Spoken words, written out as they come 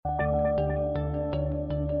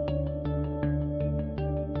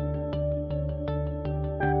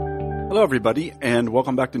Hello, everybody, and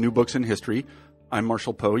welcome back to New Books in History. I'm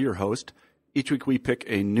Marshall Poe, your host. Each week we pick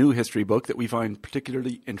a new history book that we find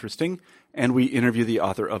particularly interesting, and we interview the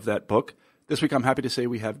author of that book. This week I'm happy to say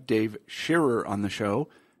we have Dave Shearer on the show,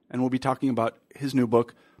 and we'll be talking about his new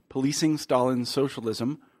book, Policing Stalin's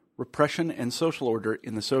Socialism, Repression and Social Order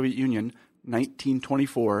in the Soviet Union,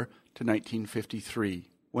 1924 to 1953.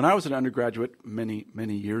 When I was an undergraduate many,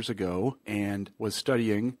 many years ago and was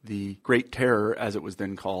studying the Great Terror, as it was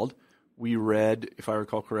then called, we read, if I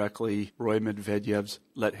recall correctly, Roy Medvedev's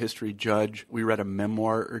Let History Judge. We read a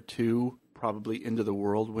memoir or two, probably Into the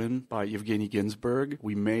Whirlwind by Yevgeny Ginsburg.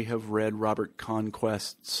 We may have read Robert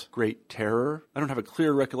Conquest's Great Terror. I don't have a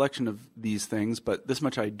clear recollection of these things, but this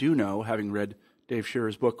much I do know, having read Dave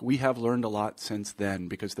Shearer's book, we have learned a lot since then,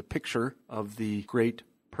 because the picture of the great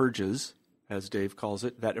purges, as Dave calls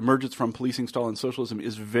it, that emerges from Policing Stalin's Socialism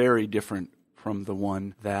is very different from the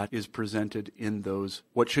one that is presented in those,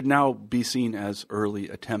 what should now be seen as early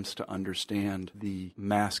attempts to understand the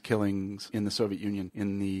mass killings in the Soviet Union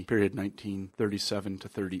in the period 1937 to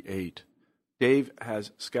 38. Dave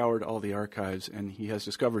has scoured all the archives, and he has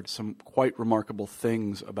discovered some quite remarkable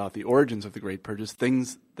things about the origins of the Great Purges,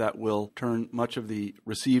 things that will turn much of the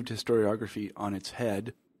received historiography on its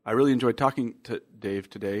head. I really enjoyed talking to Dave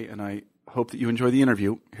today, and I hope that you enjoy the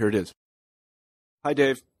interview. Here it is. Hi,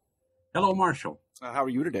 Dave. Hello, Marshall. How are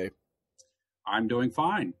you today? I'm doing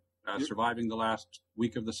fine, surviving the last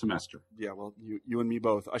week of the semester. Yeah, well, you and me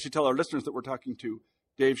both. I should tell our listeners that we're talking to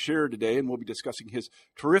Dave Shearer today, and we'll be discussing his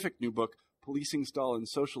terrific new book, Policing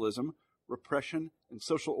Stalin's Socialism, Repression and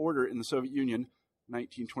Social Order in the Soviet Union,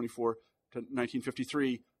 1924 to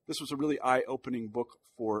 1953. This was a really eye-opening book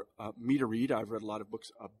for me to read. I've read a lot of books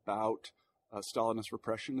about Stalinist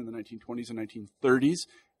repression in the 1920s and 1930s.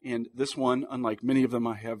 And this one, unlike many of them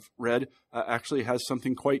I have read, actually has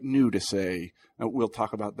something quite new to say. We'll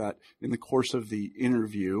talk about that in the course of the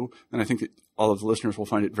interview, and I think that all of the listeners will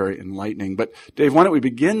find it very enlightening. But Dave, why don't we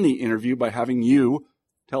begin the interview by having you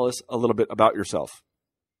tell us a little bit about yourself?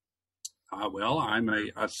 Well, I'm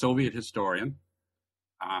a Soviet historian.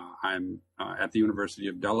 I'm at the University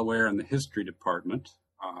of Delaware in the history department.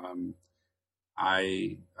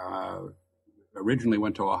 I originally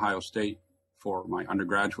went to Ohio State for my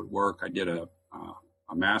undergraduate work. I did a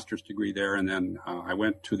master's degree there, and then I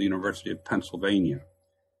went to the University of Pennsylvania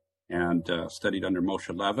and studied under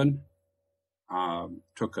Moshe Levin,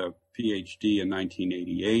 took a PhD in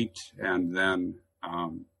 1988, and then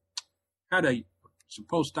had some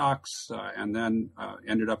postdocs, and then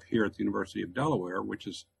ended up here at the University of Delaware, which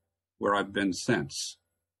is where I've been since.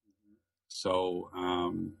 So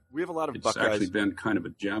we have a lot of it's Buckeyes. Actually been kind of a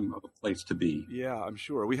gem of a place to be. Yeah, I'm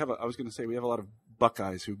sure. I was going to say we have a lot of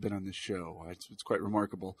Buckeyes who've been on this show. It's quite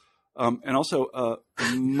remarkable. And also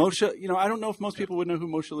Moshe, I don't know if most people would know who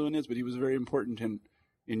Moshe Levin is, but he was very important in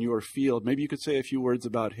your field. Maybe you could say a few words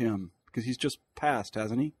about him, because he's just passed,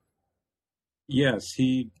 hasn't he? Yes,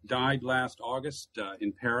 he died last August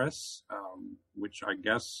in Paris, which I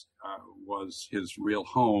guess was his real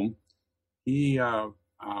home. He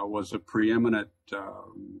was a preeminent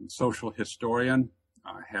social historian,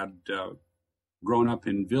 had grown up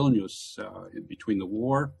in Vilnius in between the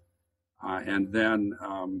war, and then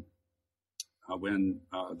when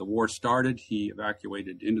the war started, he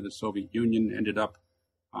evacuated into the Soviet Union, ended up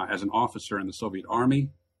as an officer in the Soviet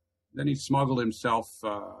Army. Then he smuggled himself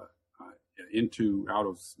out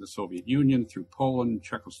of the Soviet Union through Poland,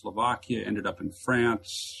 Czechoslovakia, ended up in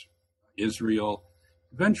France, Israel.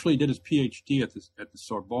 Eventually did his PhD at the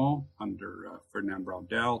Sorbonne under Ferdinand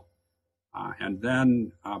Braudel, and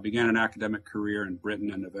then began an academic career in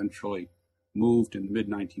Britain, and eventually moved in the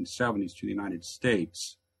mid-1970s to the United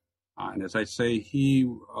States. And as I say, he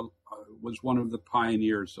was one of the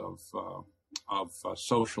pioneers of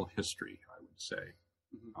social history, I would say,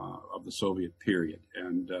 of the Soviet period.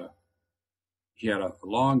 And he had a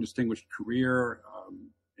long, distinguished career,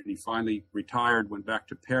 and he finally retired, went back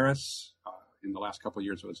to Paris in the last couple of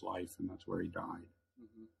years of his life, and that's where he died.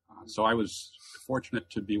 So I was fortunate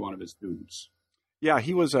to be one of his students. Yeah,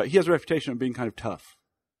 he has a reputation of being kind of tough.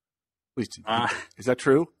 At least, is that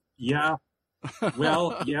true? Yeah.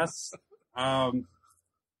 Well, yes.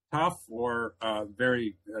 Tough or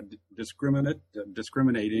very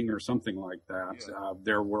discriminating or something like that. Yeah.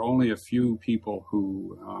 There were only a few people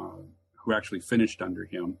who actually finished under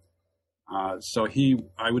him. So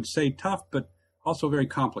I would say tough, but also a very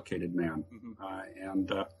complicated man.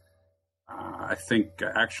 And I think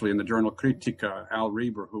actually in the journal Kritika, Al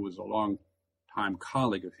Reber, who was a long-time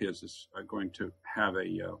colleague of his, is going to have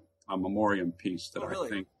a memoriam piece that I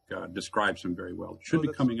think describes him very well. It should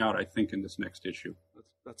be coming out, I think, in this next issue.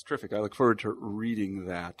 That's terrific. I look forward to reading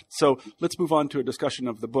that. So let's move on to a discussion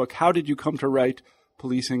of the book. How did you come to write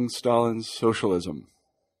Policing Stalin's Socialism?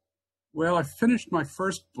 Well, I finished my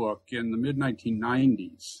first book in the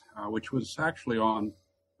mid-1990s, which was actually on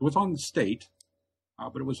the state,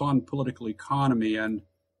 but it was on political economy. And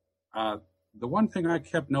the one thing I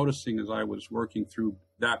kept noticing as I was working through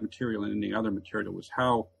that material and any other material was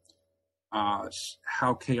how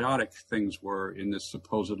chaotic things were in this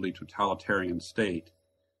supposedly totalitarian state.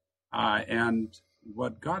 And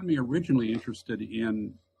what got me originally interested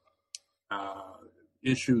in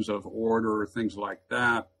issues of order, things like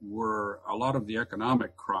that, were a lot of the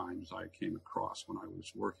economic crimes I came across when I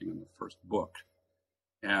was working on the first book.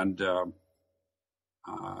 And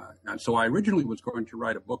so I originally was going to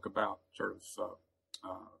write a book about sort of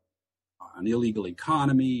an illegal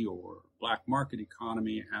economy or black market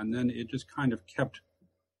economy, and then it just kind of kept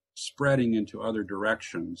spreading into other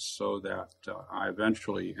directions, so that I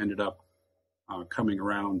eventually ended up coming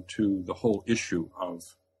around to the whole issue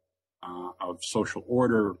of social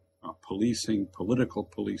order, policing, political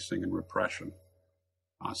policing, and repression.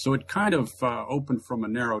 So it kind of opened from a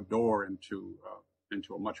narrow door into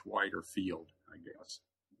a much wider field, I guess.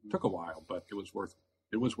 It took a while, but it was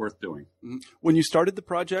worth doing. Mm-hmm. When you started the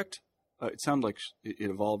project, it sounded like it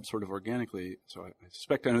evolved sort of organically. So I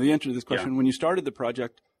suspect I know the answer to this question. Yeah. When you started the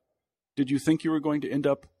project, did you think you were going to end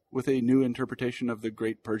up with a new interpretation of the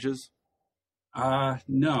Great Purges?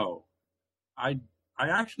 No. I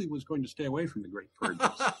actually was going to stay away from the Great Purges,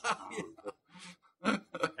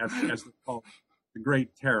 as called the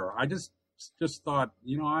Great Terror. I just thought,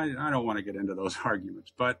 I don't want to get into those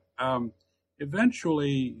arguments. But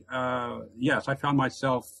eventually, yes, I found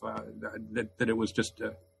myself that it was just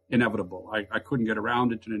inevitable. I couldn't get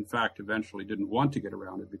around it, and in fact, eventually didn't want to get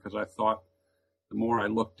around it, because I thought the more I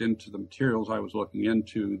looked into the materials I was looking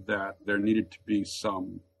into, that there needed to be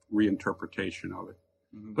some reinterpretation of it.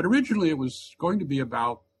 Mm-hmm. But originally it was going to be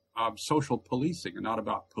about social policing and not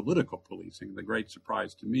about political policing. The great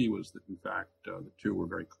surprise to me was that, in fact, the two were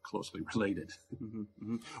very closely related. Mm-hmm.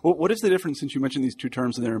 Mm-hmm. Well, what is the difference, since you mentioned these two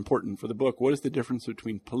terms and they're important for the book, what is the difference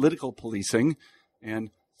between political policing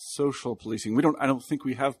and social policing? I don't think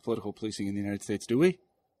we have political policing in the United States, do we?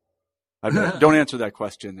 Don't answer that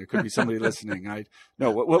question. There could be somebody listening.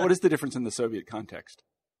 No. What is the difference in the Soviet context?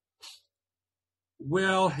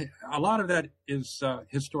 Well, a lot of that is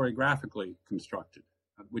historiographically constructed,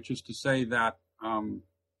 which is to say that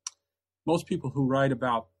most people who write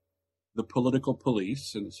about the political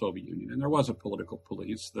police in the Soviet Union, and there was a political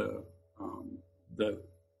police, the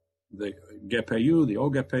GPU, the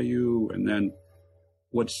OGPU, and then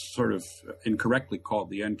what's sort of incorrectly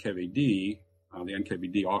called the NKVD. The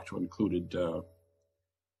NKVD also included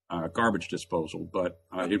garbage disposal, but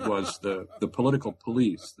it was the political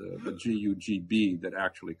police, the GUGB, that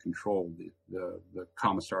actually controlled the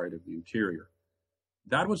Commissariat of the Interior.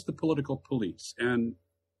 That was the political police. And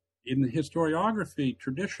in the historiography,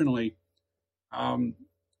 traditionally,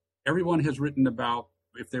 everyone has written about,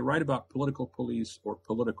 if they write about political police or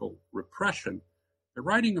political repression, they're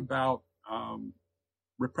writing about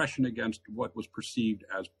repression against what was perceived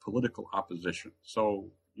as political opposition.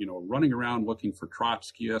 So, running around looking for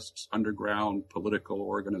Trotskyists, underground political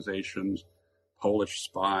organizations, Polish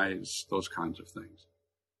spies, those kinds of things.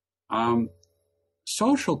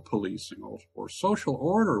 Social policing or social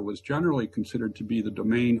order was generally considered to be the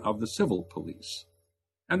domain of the civil police.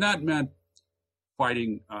 And that meant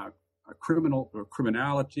fighting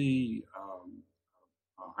criminality,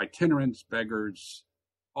 itinerants, beggars,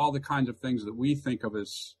 all the kinds of things that we think of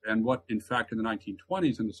as, and what in fact in the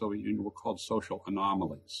 1920s in the Soviet Union were called social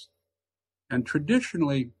anomalies. And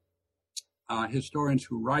traditionally, historians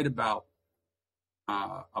who write about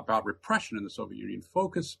repression in the Soviet Union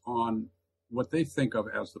focus on what they think of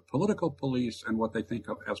as the political police and what they think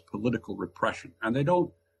of as political repression. And they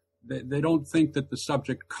don't think that the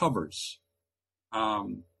subject covers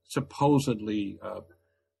supposedly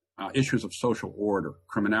issues of social order,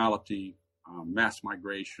 criminality, mass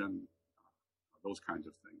migration, those kinds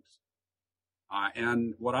of things.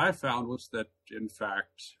 And what I found was that, in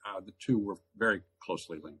fact, the two were very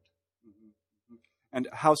closely linked. Mm-hmm. And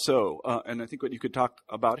how so? And I think what you could talk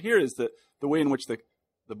about here is the way in which the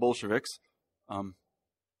Bolsheviks, and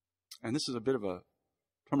this is a bit of a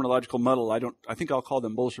terminological muddle. I think I'll call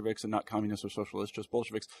them Bolsheviks and not communists or socialists, just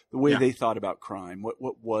Bolsheviks. The way they thought about crime,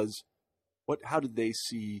 how did they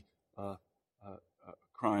see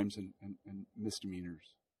crimes and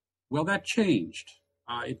misdemeanors? Well, that changed.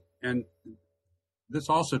 And this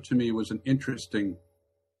also to me was an interesting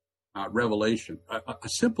revelation, a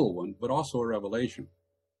simple one, but also a revelation.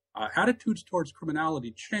 Attitudes towards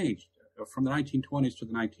criminality changed from the 1920s to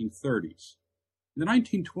the 1930s. In the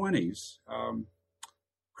 1920s,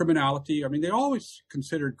 criminality, I mean, they always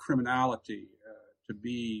considered criminality to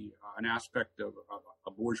be an aspect of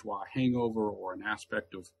a bourgeois hangover or an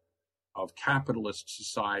aspect of capitalist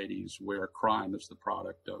societies where crime is the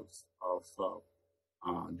product of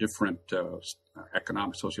different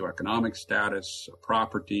socioeconomic status,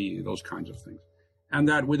 property, those kinds of things. And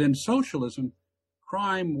that within socialism,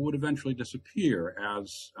 crime would eventually disappear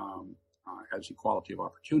as equality of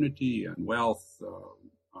opportunity and wealth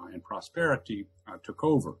and prosperity took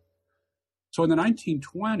over. So in the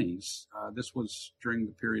 1920s, this was during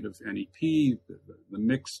the period of NEP, the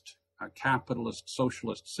mixed capitalist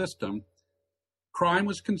socialist system. Crime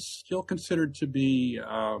was still considered to be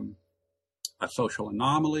a social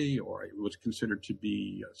anomaly, or it was considered to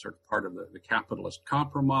be sort of part of the capitalist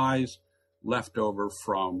compromise left over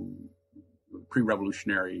from the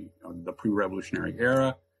pre-revolutionary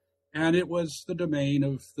era, and it was the domain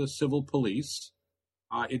of the civil police.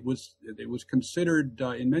 It was considered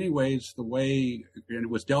in many ways the way, and it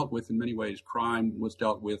was dealt with in many ways. Crime was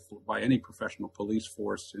dealt with by any professional police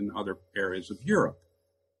force in other areas of Europe,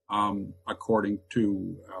 according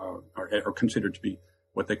to or considered to be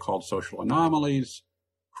what they called social anomalies.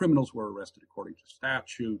 Criminals were arrested according to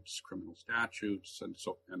criminal statutes, and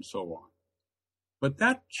so on. But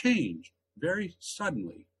that changed very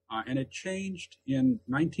suddenly, and it changed in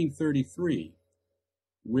 1933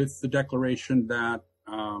 with the declaration that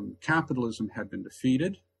capitalism had been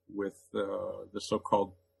defeated with the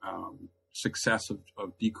so-called success of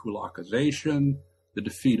dekulakization, the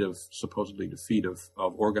supposedly defeat of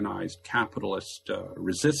organized capitalist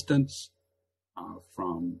resistance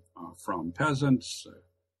from peasants,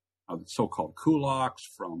 the so-called kulaks,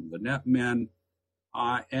 from the net men,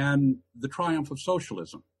 and the triumph of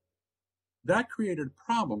socialism. That created a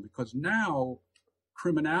problem because now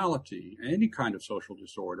criminality, any kind of social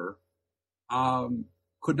disorder,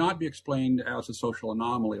 could not be explained as a social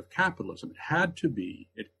anomaly of capitalism. It had to be,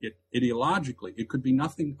 ideologically, it could be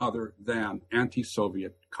nothing other than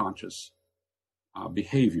anti-Soviet conscious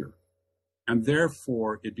behavior. And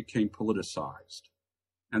therefore, it became politicized.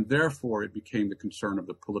 And therefore, it became the concern of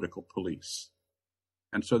the political police.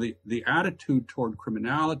 And so the attitude toward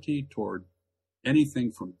criminality, toward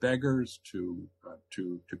anything from beggars to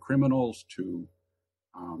criminals to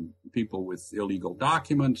people with illegal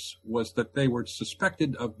documents, was that they were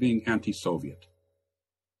suspected of being anti-Soviet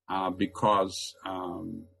because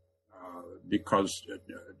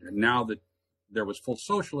now that there was full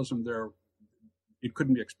socialism, it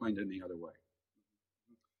couldn't be explained any other way.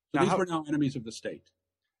 So these were now enemies of the state.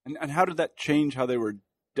 And how did that change how they were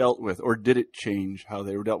dealt with, or did it change how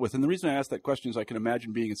they were dealt with? And the reason I ask that question is I can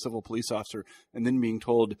imagine being a civil police officer and then being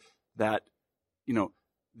told that,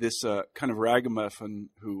 this kind of ragamuffin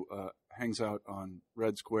who hangs out on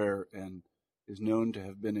Red Square and is known to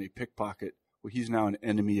have been a pickpocket, well, he's now an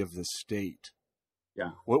enemy of the state.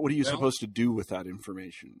 Yeah. What are you supposed to do with that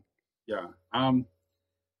information? Yeah.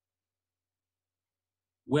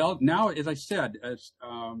 Well, now, as I said,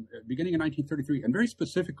 beginning in 1933, and very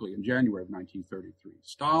specifically in January of 1933,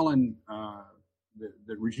 Stalin,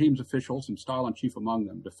 the regime's officials, and Stalin chief among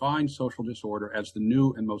them, defined social disorder as the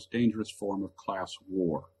new and most dangerous form of class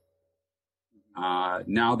war,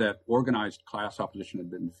 now that organized class opposition had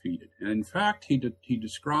been defeated. And in fact, he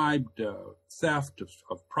described theft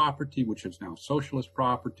of property, which is now socialist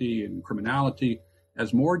property, and criminality,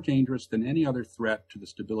 as more dangerous than any other threat to the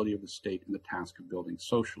stability of the state in the task of building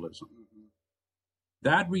socialism. Mm-hmm.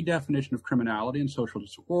 That redefinition of criminality and social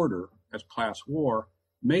disorder as class war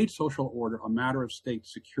made social order a matter of state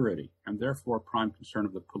security and therefore a prime concern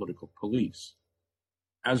of the political police.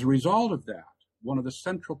 As a result of that, one of the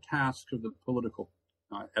central tasks of the political,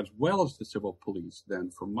 as well as the civil police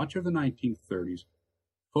then, for much of the 1930s,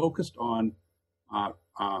 focused on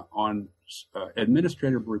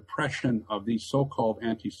administrative repression of these so-called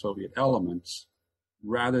anti-Soviet elements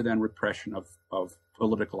rather than repression of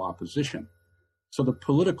political opposition. So the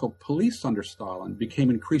political police under Stalin became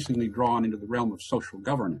increasingly drawn into the realm of social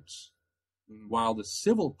governance, while the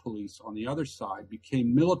civil police on the other side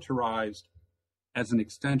became militarized as an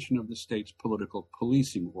extension of the state's political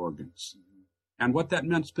policing organs. And what that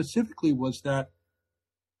meant specifically was that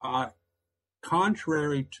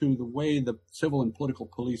contrary to the way the civil and political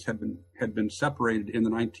police had been separated in the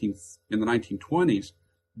 1920s,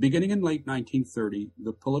 beginning in late 1930,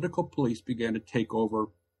 the political police began to take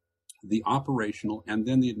over the operational and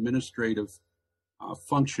then the administrative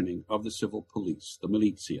functioning of the civil police, the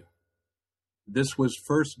militia. This was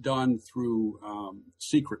first done through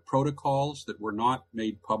secret protocols that were not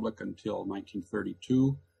made public until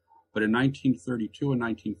 1932. But in 1932 and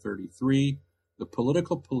 1933, the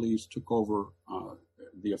political police took over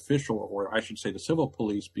the official, or I should say the civil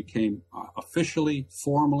police, became officially,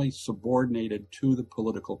 formally subordinated to the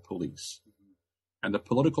political police. And the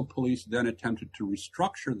political police then attempted to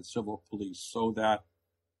restructure the civil police so that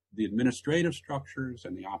the administrative structures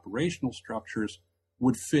and the operational structures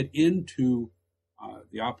would fit into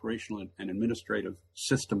the operational and administrative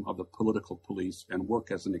system of the political police and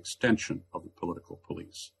work as an extension of the political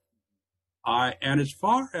police. And as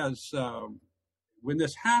far as when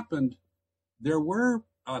this happened, there were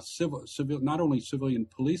not only civilian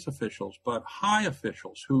police officials, but high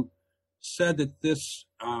officials who said that this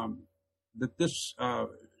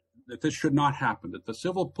should not happen, that the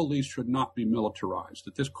civil police should not be militarized,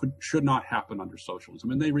 that this should not happen under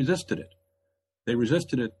socialism, and they resisted it. They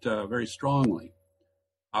resisted it very strongly.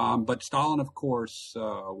 But Stalin, of course,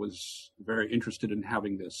 was very interested in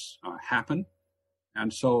having this happen.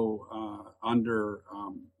 And so under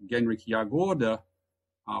Genrikh Yagoda,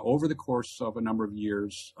 over the course of a number of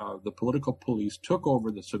years, the political police took over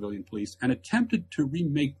the civilian police and attempted to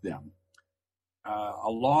remake them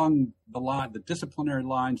along the disciplinary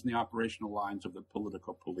lines and the operational lines of the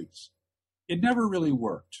political police. It never really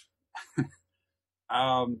worked.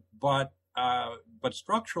 But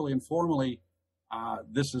structurally and formally,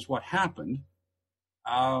 this is what happened.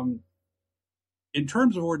 In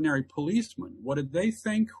terms of ordinary policemen, what did they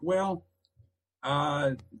think? Well,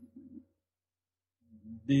 a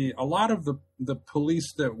lot of the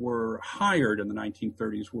police that were hired in the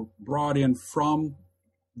 1930s were brought in from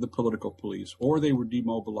the political police, or they were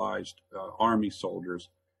demobilized army soldiers,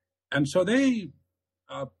 and so they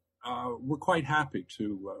were quite happy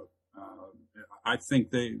to. I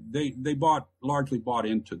think they largely bought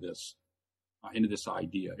into this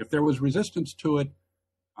idea. If there was resistance to it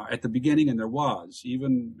at the beginning, and there was,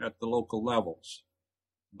 even at the local levels,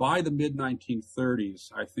 by the mid-1930s,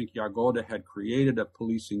 I think Yagoda had created a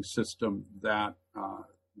policing system that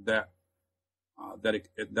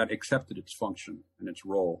accepted its function and its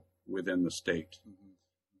role within the state.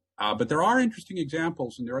 But there are interesting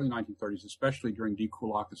examples in the early 1930s, especially during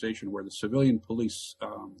dekulakization, where the civilian police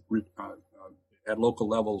at local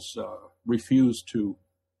levels refused to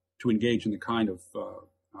engage in the kind of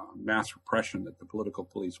mass repression that the political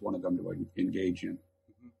police wanted them to engage in.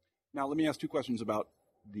 Now, let me ask two questions about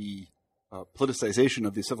the politicization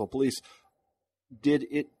of the civil police. Did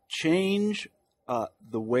it change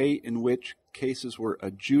the way in which cases were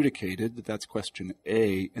adjudicated? That's question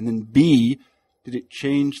A. And then B, did it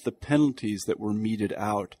change the penalties that were meted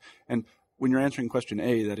out? And when you're answering question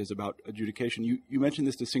A, that is about adjudication, you mentioned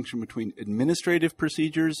this distinction between administrative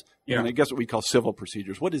procedures and I guess what we call civil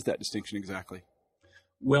procedures. What is that distinction exactly?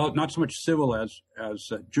 Well, not so much civil as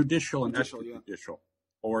judicial and extrajudicial,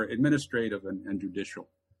 or administrative and judicial.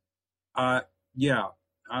 Let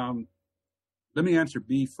me answer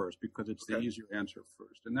B first, because it's the easier answer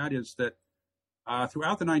first. And that is that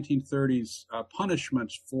throughout the 1930s,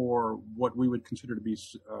 punishments for what we would consider to be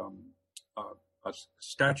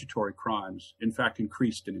statutory crimes, in fact,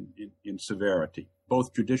 increased in severity,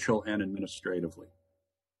 both judicial and administratively.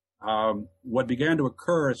 What began to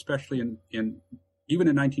occur, especially even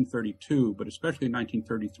in 1932, but especially in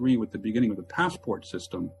 1933 with the beginning of the passport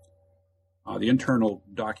system, the internal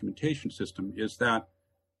documentation system, is that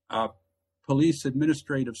police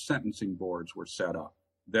administrative sentencing boards were set up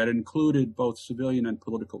that included both civilian and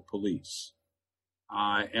political police.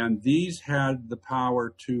 And these had the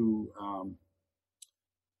power to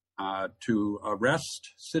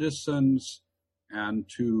arrest citizens and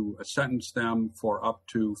to sentence them for up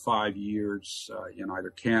to 5 years in either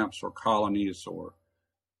camps or colonies or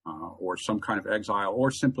some kind of exile,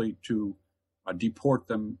 or simply to deport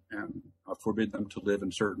them and forbid them to live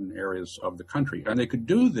in certain areas of the country. And they could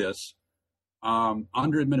do this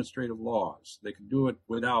under administrative laws. They could do it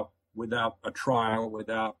without a trial,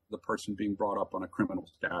 without the person being brought up on a criminal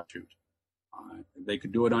statute. They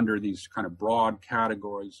could do it under these kind of broad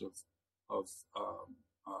categories of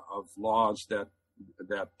laws that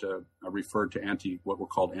referred to what were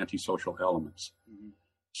called antisocial elements. Mm-hmm.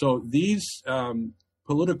 So these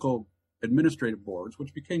political administrative boards,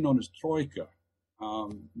 which became known as Troika,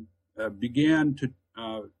 began to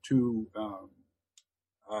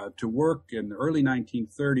work in the early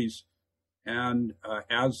 1930s, and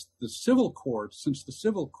as the civil courts,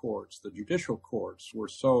 the judicial courts, were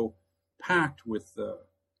so packed with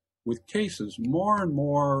cases, more and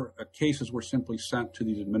more cases were simply sent to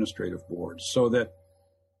these administrative boards, so that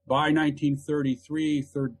by 1933,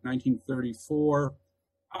 1934,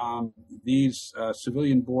 these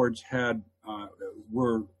civilian boards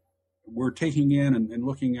were taking in and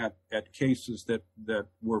looking at cases that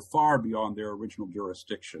were far beyond their original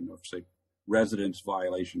jurisdiction of, say, residence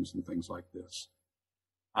violations and things like this.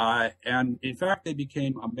 And in fact, they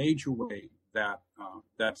became a major way that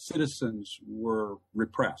citizens were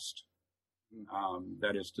repressed.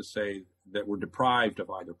 That is to say, that were deprived of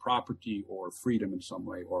either property or freedom in some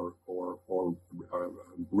way, or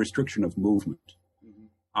restriction of movement.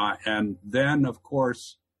 And then, of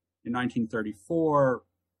course, in 1934,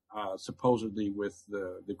 supposedly with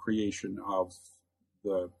the creation of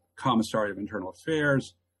the Commissariat of Internal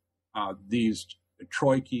Affairs, these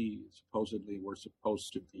troiki supposedly were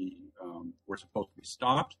supposed to be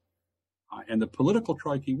stopped, and the political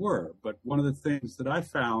troiki were. But one of the things that I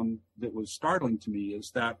found that was startling to me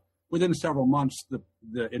is that within several months,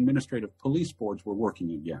 the administrative police boards were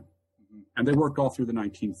working again, and they worked all through the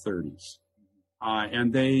 1930s,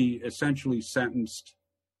 and they essentially sentenced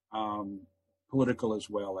political as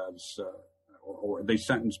well as, or they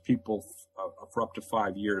sentenced people for up to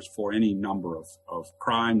 5 years for any number of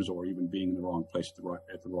crimes, or even being in the wrong place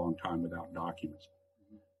at the wrong time without documents.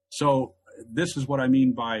 So this is what I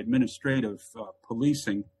mean by administrative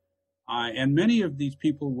policing, and many of these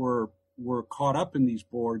people were caught up in these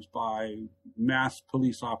boards by mass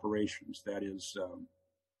police operations. That is,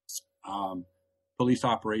 police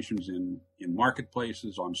operations in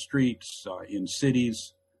marketplaces, on streets, in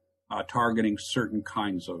cities, targeting certain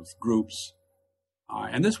kinds of groups.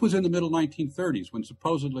 And this was in the middle 1930s, when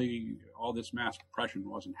supposedly all this mass repression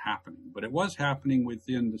wasn't happening, but it was happening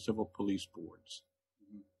within the civil police boards.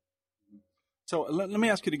 So let me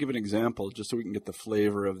ask you to give an example, just so we can get the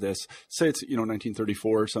flavor of this. Say it's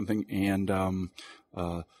 1934 or something, and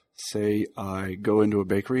say I go into a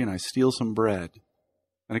bakery and I steal some bread,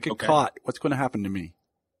 and I get caught. What's going to happen to me?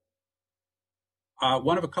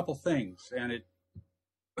 One of a couple things, and it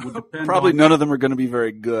would depend. Probably none of them are going to be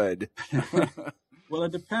very good. Well,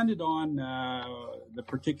 it depended on the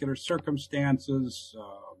particular circumstances,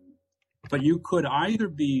 but you could either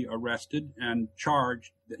be arrested and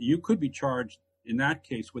charged. You could be charged in that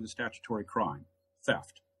case with a statutory crime,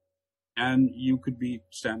 theft, and you could be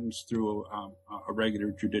sentenced through a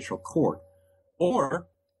regular judicial court, or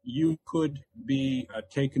you could be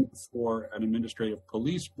taken before an administrative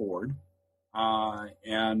police board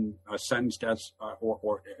and sentenced as,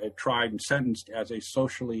 or tried and sentenced as a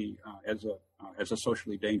socially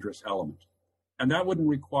dangerous element, and that wouldn't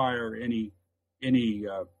require any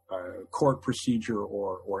court procedure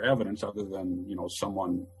or evidence other than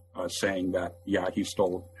someone saying that he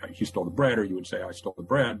stole the bread, or you would say I stole the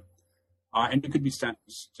bread, and you could be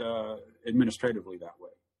sentenced administratively that way.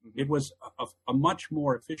 It was a much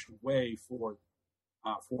more efficient way for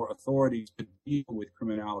authorities to deal with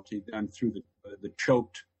criminality than through the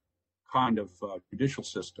choked kind of judicial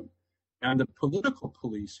system. And the political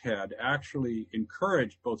police had actually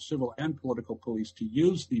encouraged both civil and political police to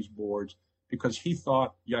use these boards, because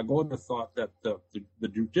Jagoda thought that the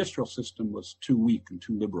judicial system was too weak and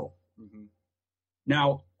too liberal.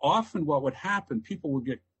 Now, often what would happen, people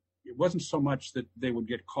would it wasn't so much that they would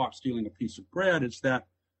get caught stealing a piece of bread, it's that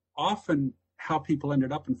often how people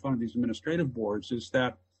ended up in front of these administrative boards is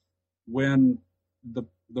that when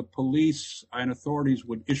the police and authorities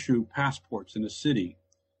would issue passports in the city,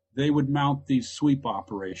 they would mount these sweep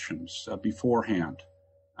operations beforehand,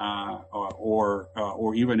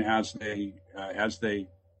 or even as they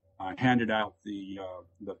handed out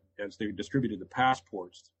as they distributed the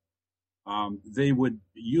passports, they would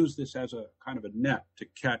use this as a kind of a net to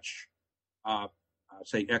catch,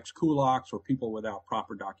 say, ex-kulaks or people without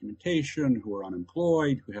proper documentation, who were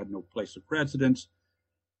unemployed, who had no place of residence,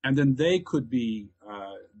 and then they could be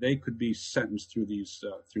sentenced through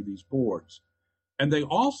these boards. And they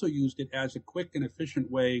also used it as a quick and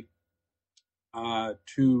efficient way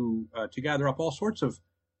to gather up all sorts of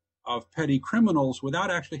petty criminals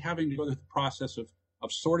without actually having to go through the process of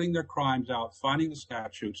sorting their crimes out, finding the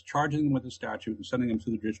statutes, charging them with the statute, and sending them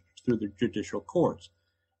through the judicial courts.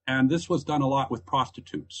 And this was done a lot with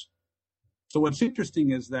prostitutes. So what's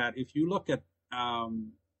interesting is that if you look at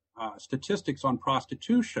statistics on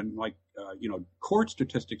prostitution, like court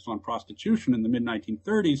statistics on prostitution in the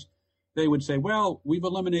mid-1930s, they would say, well, we've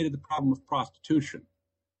eliminated the problem of prostitution.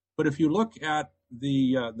 But if you look at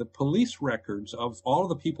the police records of all of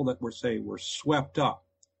the people that were swept up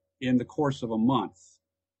in the course of a month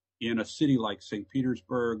in a city like St.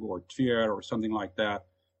 Petersburg or Tver or something like that,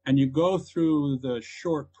 and you go through the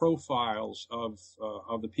short profiles of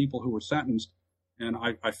the people who were sentenced, and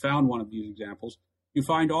I found one of these examples, you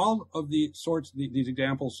find all of these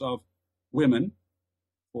examples of women,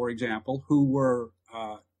 for example, who were,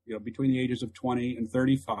 between the ages of 20 and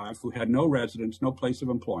 35, who had no residence, no place of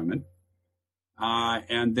employment,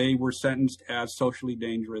 and they were sentenced as socially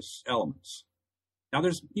dangerous elements. Now,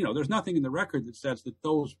 there's nothing in the record that says that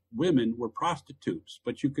those women were prostitutes,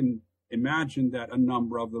 but you can imagine that a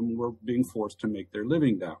number of them were being forced to make their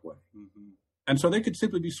living that way. Mm-hmm. And so they could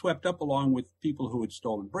simply be swept up along with people who had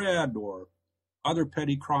stolen bread or other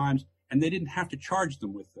petty crimes, and they didn't have to charge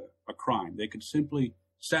them with a crime. They could simply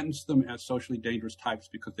sentence them as socially dangerous types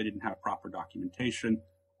because they didn't have proper documentation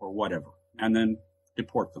or whatever, and then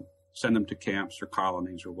deport them, send them to camps or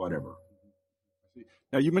colonies or whatever.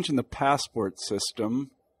 Now, you mentioned the passport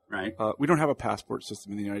system. Right. We don't have a passport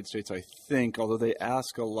system in the United States, I think, although they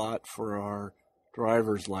ask a lot for our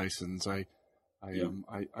driver's license. I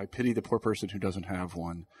pity the poor person who doesn't have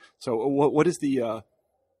one. So what is the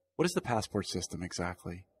passport system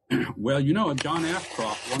exactly? Well, John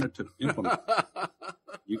Ashcroft wanted to implement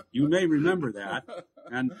it. You may remember that.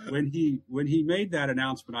 And when he made that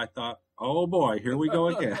announcement, I thought, oh boy, here we go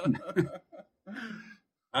again.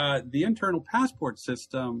 The internal passport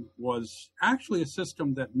system was actually a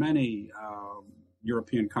system that many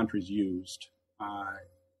European countries used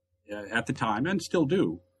at the time and still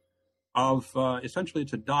do. Essentially,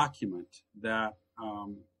 it's a document that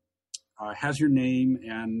has your name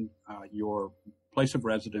and your place of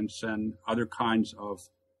residence and other kinds of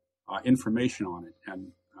information on it,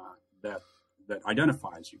 and that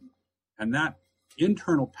identifies you. And that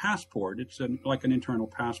internal passport, it's like an internal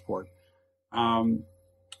passport,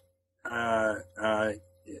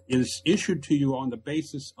 is issued to you on the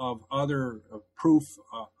basis of other proof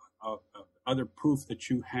that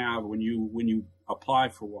you have when you apply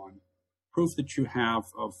for one, proof that you have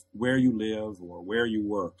of where you live or where you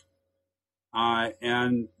work,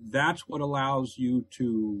 and that's what allows you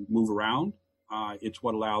to move around. It's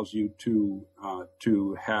what allows you to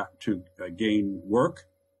gain work.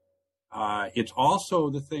 It's also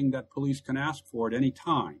the thing that police can ask for at any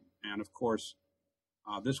time, and of course.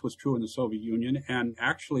 This was true in the Soviet Union, and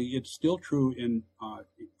actually it's still true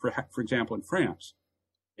for example, in France.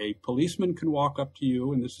 A policeman can walk up to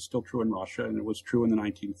you, and this is still true in Russia, and it was true in the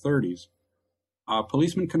 1930s. A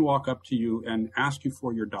policeman can walk up to you and ask you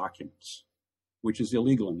for your documents, which is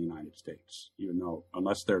illegal in the United States, even though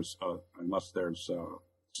unless there's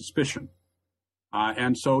suspicion.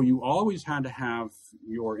 And so you always had to have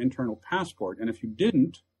your internal passport, and if you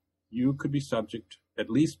didn't, you could be subject at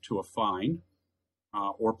least to a fine.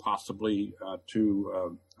 Or possibly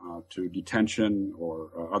to detention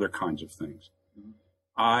or other kinds of things.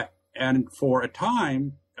 Mm-hmm. And for a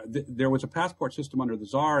time, there was a passport system under the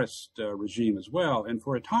Tsarist regime as well. And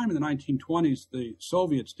for a time in the 1920s, the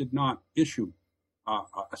Soviets did not issue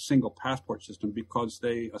a single passport system because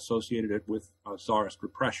they associated it with Tsarist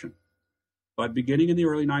repression. But beginning in the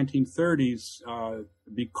early 1930s,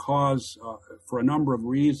 because for a number of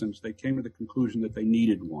reasons, they came to the conclusion that they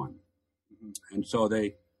needed one. And so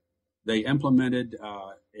they implemented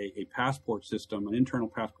a passport system, an internal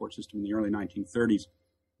passport system in the early 1930s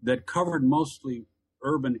that covered mostly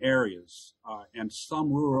urban areas and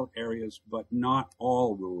some rural areas, but not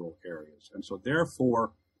all rural areas. And so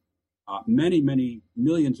therefore, many, many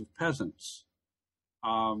millions of peasants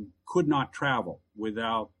could not travel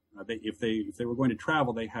without, if they were going to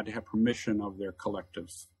travel, they had to have permission of their collective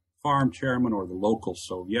farm chairman or the local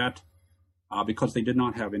Soviet. Because they did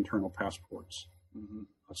not have internal passports. Mm-hmm.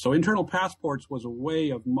 So internal passports was a way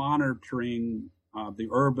of monitoring the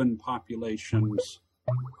urban populations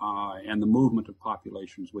and the movement of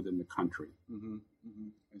populations within the country. Mm-hmm. Mm-hmm.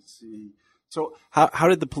 I see. So how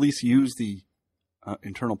did the police use the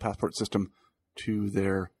internal passport system to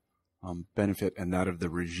their benefit and that of the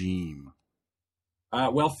regime?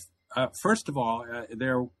 First of all,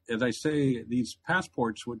 as I say, these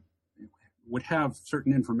passports would have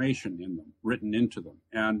certain information in them, written into them.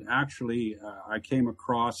 And actually, I came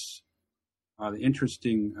across the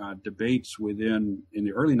interesting debates in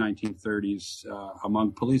the early 1930s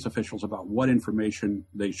among police officials about what information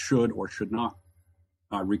they should or should not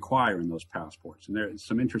require in those passports. And there are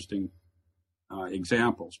some interesting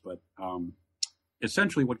examples, but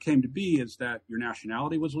essentially what came to be is that your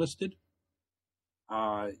nationality was listed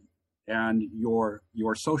and your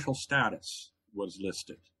social status was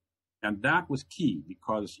listed. And that was key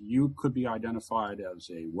because you could be identified as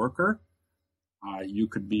a worker, you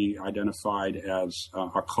could be identified as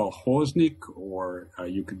a kolkhoznik, or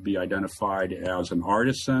you could be identified as an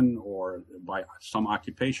artisan or by some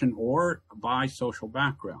occupation or by social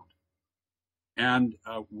background. And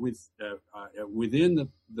within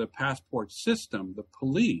the passport system, the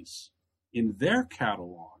police, in their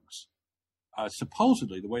catalogs,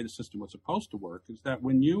 supposedly the way the system was supposed to work is that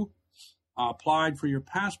when you applied for your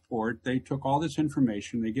passport, they took all this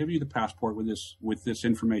information, they give you the passport with this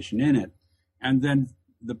information in it, And then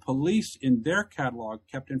the police in their catalog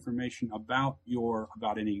kept information about any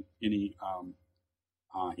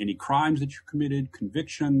crimes that you committed,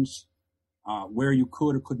 convictions, where you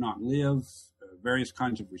could or could not live, various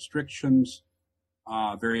kinds of restrictions,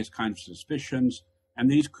 various kinds of suspicions, and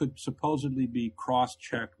these could supposedly be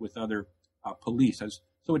cross-checked with other police.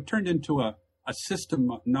 So it turned into a system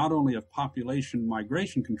not only of population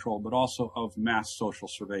migration control, but also of mass social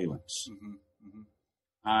surveillance. Mm-hmm.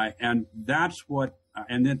 Mm-hmm. And that's what,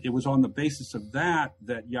 and then it was on the basis of that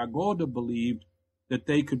Jagoda believed that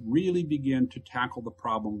they could really begin to tackle the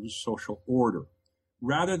problem of social order.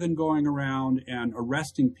 Rather than going around and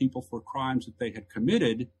arresting people for crimes that they had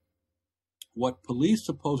committed, what police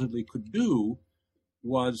supposedly could do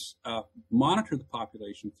was monitor the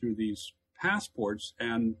population through these passports,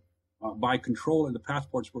 and by controlling the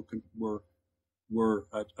passports were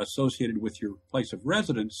associated with your place of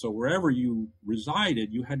residence. So wherever you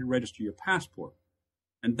resided, you had to register your passport,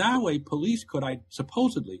 and that way police could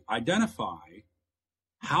supposedly identify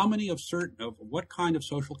how many of what kind of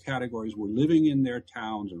social categories were living in their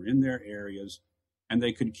towns or in their areas, and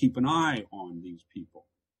they could keep an eye on these people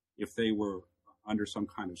if they were under some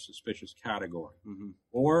kind of suspicious category. Mm-hmm.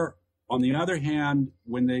 Or, on the other hand,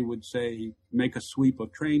 when they would, say, make a sweep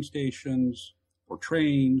of train stations or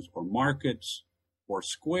trains or markets or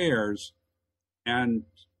squares and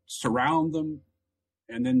surround them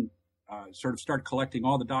and then sort of start collecting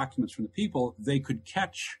all the documents from the people, they could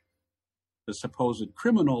catch the supposed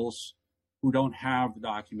criminals who don't have the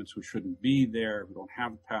documents, who shouldn't be there, who don't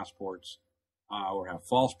have passports or have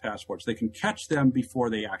false passports. They can catch them before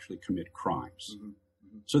they actually commit crimes. Mm-hmm.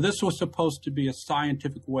 Mm-hmm. So this was supposed to be a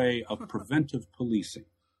scientific way of preventive policing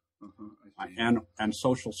and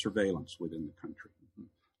social surveillance within the country.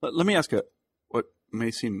 Mm-hmm. Let me ask what may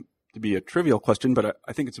seem to be a trivial question, but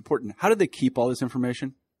I think it's important. How did they keep all this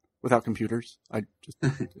information without computers? How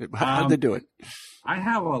did they do it? I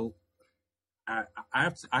have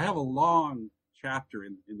a long chapter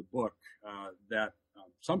in the book that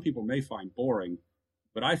some people may find boring,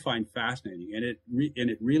 but I find fascinating, and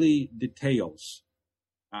it really details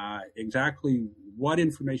exactly what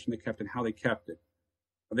information they kept and how they kept it.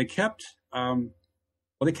 They kept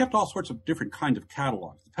all sorts of different kinds of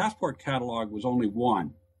catalogs. The passport catalog was only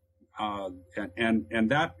one,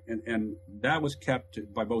 and that was kept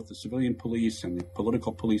by both the civilian police and the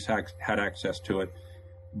political police had access to it.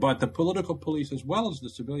 But the political police, as well as the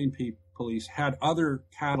civilian police, had other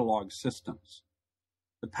catalog systems.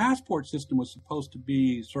 The passport system was supposed to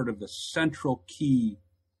be sort of the central key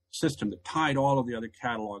system that tied all of the other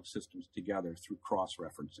catalog systems together through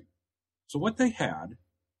cross-referencing. So what they had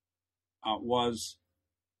was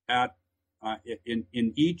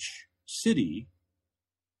in each city,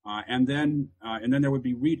 and then there would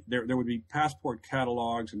be passport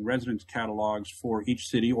catalogs and residence catalogs for each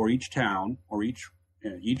city or each town or each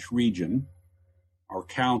region or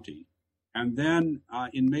county, and then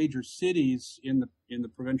in major cities in the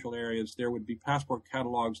provincial areas, there would be passport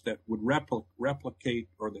catalogs that would replicate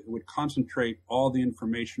or that would concentrate all the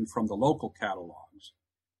information from the local catalogs,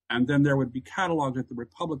 and then there would be catalogs at the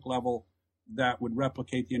republic level that would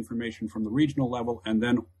replicate the information from the regional level, and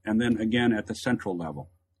then again at the central level.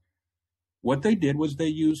 What they did was they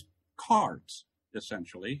used cards,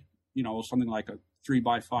 essentially, something like a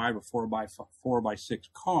 3x5 or 4x6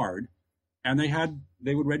 card, and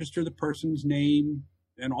they would register the person's name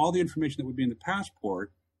and all the information that would be in the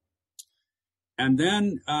passport, and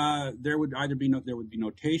then there would be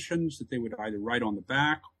notations that they would either write on the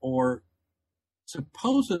back, or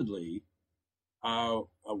supposedly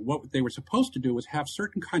what they were supposed to do was have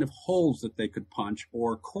certain kind of holes that they could punch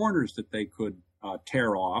or corners that they could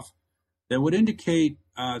tear off that would indicate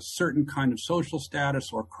certain kind of social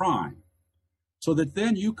status or crime. So that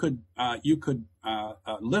then you could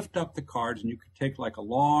lift up the cards and you could take like a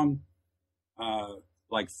long,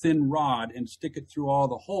 thin rod and stick it through all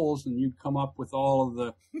the holes, and you'd come up with all of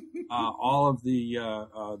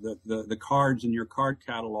the cards in your card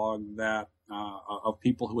catalog that of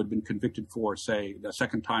people who had been convicted for, say, the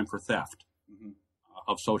second time for theft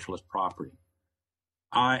of socialist property,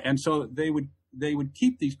 and so they would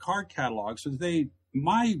keep these card catalogs. So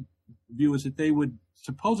my view is that they would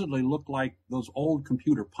supposedly look like those old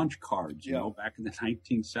computer punch cards, back in the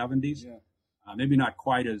 1970s. Yeah. Maybe not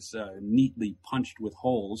quite as neatly punched with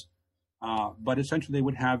holes, but essentially they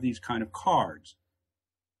would have these kind of cards.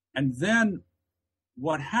 And then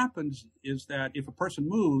what happens is that if a person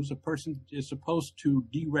moves, a person is supposed to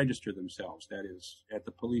deregister themselves, that is, at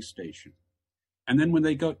the police station. And then when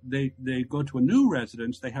they go to a new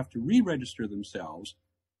residence, they have to re-register themselves,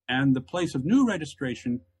 and the place of new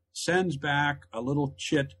registration sends back a little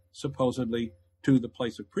chit supposedly to the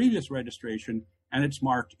place of previous registration, and it's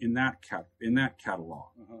marked in that catalog.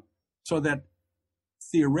 So that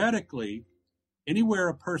theoretically, anywhere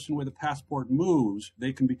a person with a passport moves,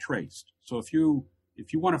 they can be traced. So if you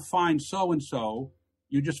want to find so-and-so,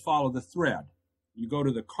 you just follow the thread. You go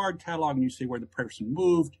to the card catalog and you see where the person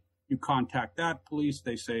moved. You contact that police.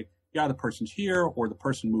 They say, yeah, the person's here, or the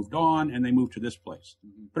person moved on and they moved to this place.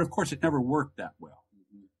 But of course, it never worked that well.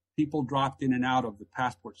 People dropped in and out of the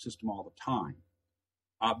passport system all the time.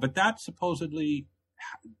 But that's supposedly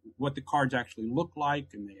what the cards actually look like.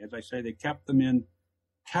 And they, as I say, they kept them in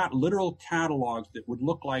literal catalogs that would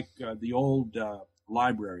look like the old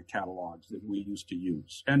library catalogs that we used to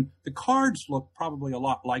use. And the cards look probably a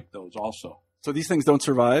lot like those also. So these things don't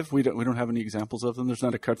survive? We don't have any examples of them? There's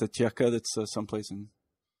not a cartoteka that's someplace you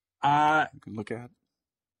can look at?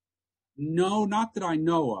 No, not that I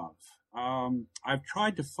know of. I've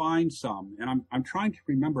tried to find some, and I'm trying to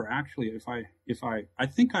remember actually if I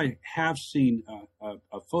think I have seen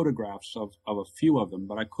photographs of a few of them,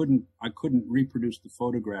 but I couldn't reproduce the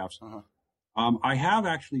photographs. I have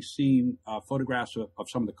actually seen photographs of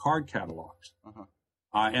some of the card catalogs.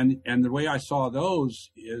 And the way I saw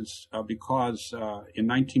those is because in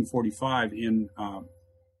 1945, in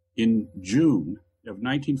June of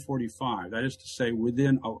 1945, that is to say,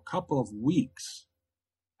 within a couple of weeks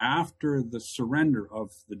after the surrender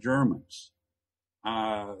of the Germans,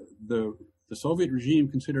 the Soviet regime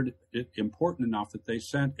considered it important enough that they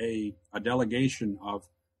sent a delegation of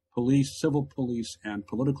police, civil police, and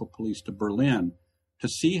political police to Berlin to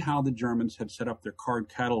see how the Germans had set up their card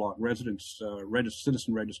catalog,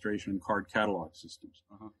 citizen registration and card catalog systems.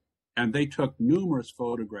 And they took numerous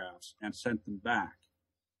photographs and sent them back,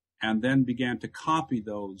 and then began to copy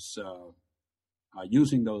those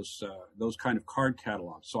using those kind of card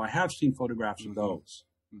catalogs. So I have seen photographs of those.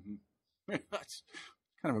 That's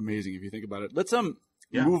kind of amazing if you think about it. Let's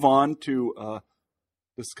move on to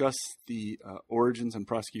discuss the origins and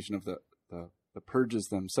prosecution of the purges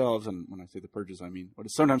themselves. And when I say the purges, I mean what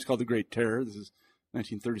is sometimes called the Great Terror. This is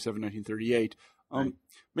 1937, 1938. Right.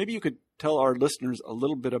 Maybe you could tell our listeners a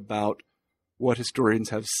little bit about what historians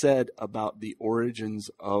have said about the origins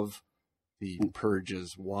of the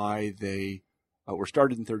purges, why they were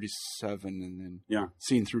started in 37 and then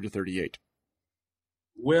seen through to 38.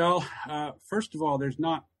 Well, first of all, there's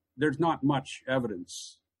not much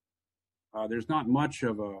evidence. There's not much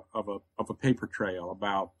of a paper trail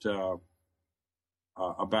about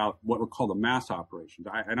what were called the mass operations.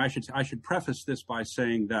 I should preface this by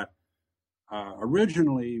saying that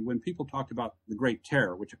originally, when people talked about the Great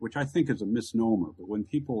Terror, which I think is a misnomer, but when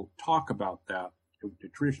people talk about that,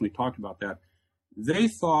 traditionally talked about that, they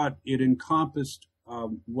thought it encompassed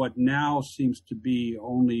what now seems to be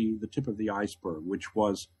only the tip of the iceberg, which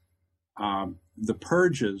was the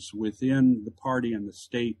purges within the party and the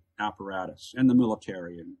state apparatus and the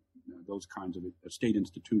military and those kinds of state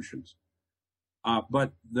institutions.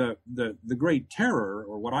 But the Great Terror,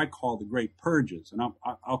 or what I call the Great Purges, and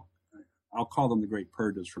I'll call them the Great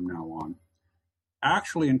Purges from now on,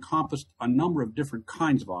 actually encompassed a number of different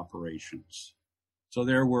kinds of operations. So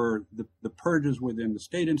there were the purges within the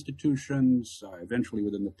state institutions, eventually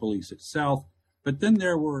within the police itself, but then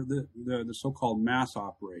there were the so-called mass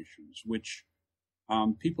operations, which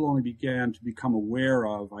people only began to become aware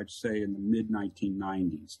of, I'd say, in the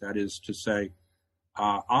mid-1990s. That is to say,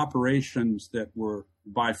 operations that were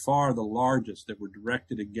by far the largest, that were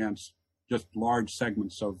directed against just large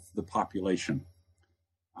segments of the population.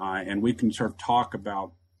 And we can sort of talk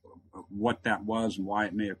about what that was and why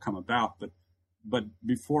it may have come about. But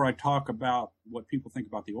before I talk about what people think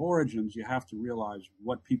about the origins, you have to realize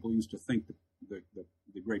what people used to think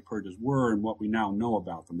the Great Purges were and what we now know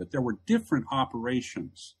about them. That there were different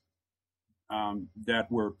operations that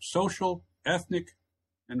were social, ethnic,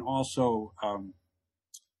 and also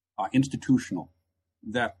institutional,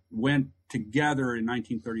 that went together in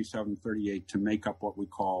 1937-38 to make up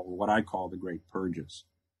what I call the Great Purges.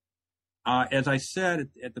 As I said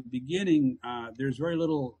at the beginning, there's very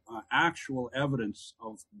little actual evidence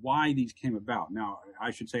of why these came about. Now,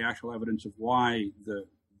 I should say actual evidence of why the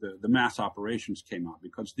mass operations came out,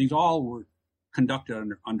 because these all were conducted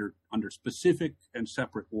under specific and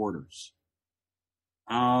separate orders.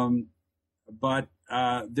 But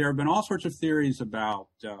there have been all sorts of theories about.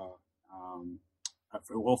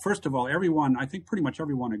 Well, first of all, I think pretty much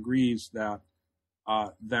everyone agrees that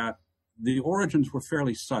the origins were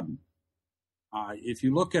fairly sudden. If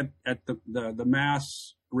you look at the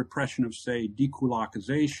mass repression of, say,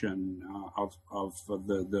 dekulakization of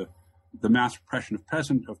the mass repression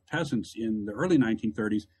of peasants in the early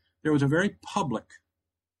 1930s, there was a very public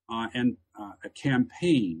and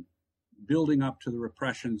campaign building up to the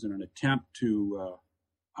repressions in an attempt to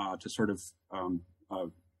sort of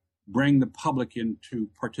bring the public into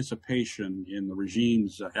participation in the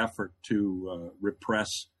regime's effort to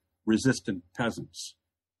repress resistant peasants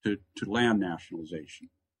to land nationalization.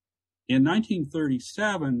 In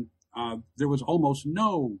 1937, there was almost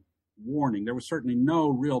no warning. There was certainly no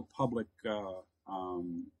real public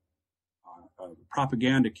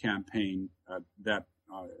propaganda campaign that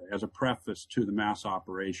as a preface to the mass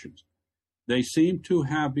operations. They seem to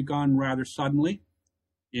have begun rather suddenly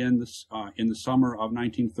in the summer of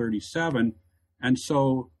 1937, and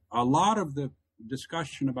so a lot of the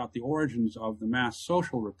discussion about the origins of the mass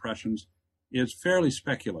social repressions is fairly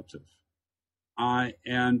speculative,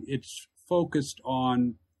 and it's focused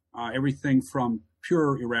on everything from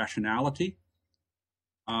pure irrationality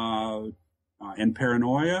and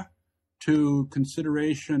paranoia to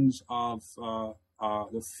considerations of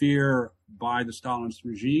the fear by the Stalinist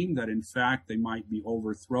regime that, in fact, they might be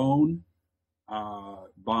overthrown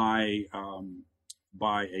by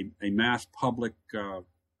a mass public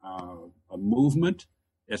a movement,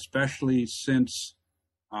 especially since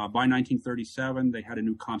by 1937 they had a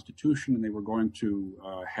new constitution and they were going to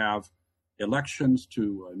have elections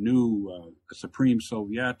to a new Supreme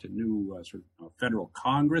Soviet, a new sort of federal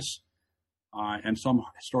Congress. And some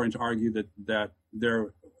historians argue that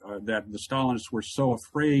the Stalinists were so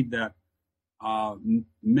afraid that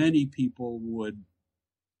many people would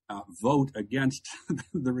vote against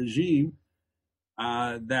the regime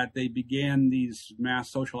that they began these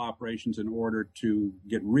mass social operations in order to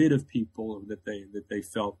get rid of people that they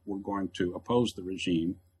felt were going to oppose the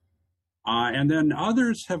regime. And then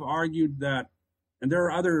others have argued that, and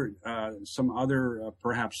there are some other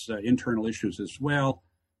perhaps internal issues as well.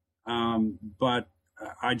 But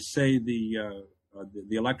I'd say the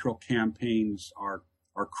electoral campaigns are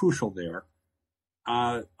crucial there.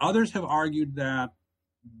 Others have argued that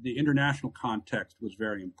the international context was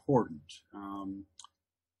very important.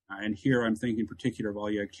 And here I'm thinking in particular of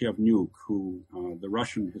Ilya Kiyevnyuk, who, the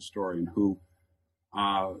Russian historian, who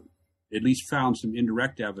at least found some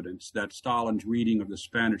indirect evidence that Stalin's reading of the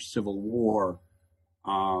Spanish Civil War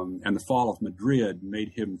and the fall of Madrid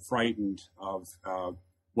made him frightened of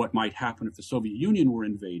what might happen if the Soviet Union were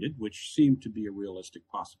invaded, which seemed to be a realistic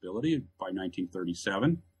possibility by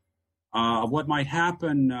 1937, of what might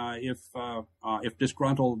happen if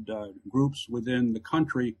disgruntled groups within the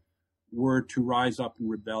country were to rise up in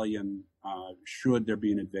rebellion should there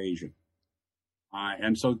be an invasion.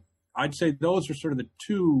 And so I'd say those are sort of the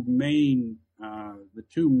two main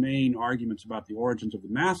arguments about the origins of the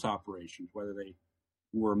mass operations, whether they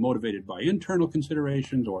were motivated by internal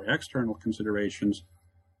considerations or external considerations.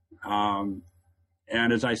 And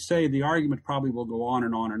as I say, the argument probably will go on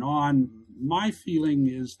and on and on. My feeling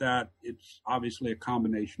is that it's obviously a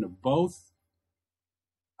combination of both.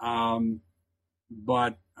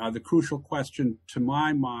 But the crucial question, to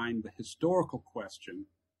my mind, the historical question,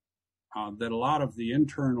 that a lot of the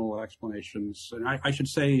internal explanations, and I should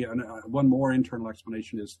say one more internal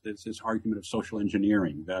explanation is this argument of social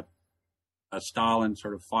engineering, that Stalin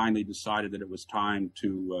sort of finally decided that it was time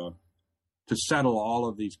to settle all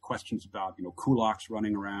of these questions about, kulaks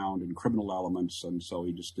running around and criminal elements, and so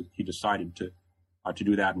he decided to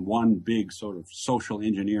do that in one big sort of social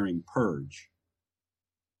engineering purge.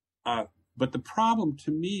 But the problem,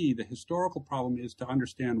 to me, the historical problem, is to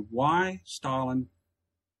understand why Stalin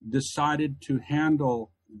decided to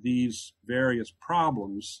handle these various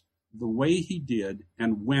problems the way he did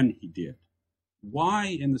and when he did. Why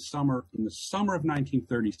in the summer of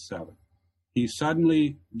 1937 he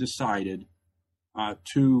suddenly decided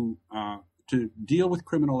to deal with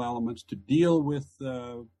criminal elements, to deal with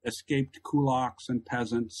escaped kulaks and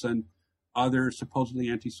peasants and other supposedly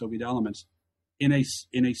anti-Soviet elements in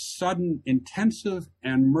a sudden, intensive,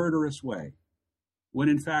 and murderous way, when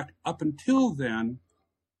in fact up until then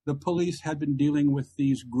the police had been dealing with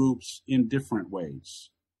these groups in different ways.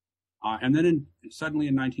 And then suddenly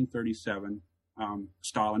in 1937,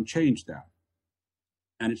 Stalin changed that.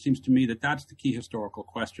 And it seems to me that that's the key historical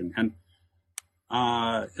question. And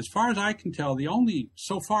as far as I can tell, the only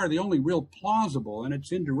real plausible, and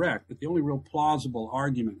it's indirect, but the only real plausible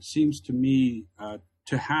argument seems to me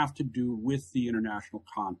to have to do with the international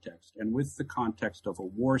context and with the context of a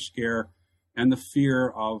war scare and the fear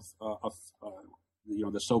of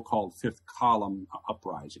the so-called fifth column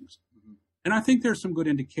uprisings. Mm-hmm. And I think there's some good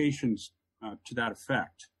indications to that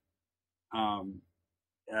effect.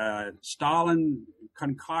 Stalin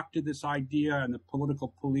concocted this idea, and the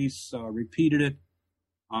political police repeated it.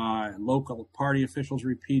 Local party officials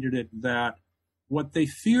repeated it, that what they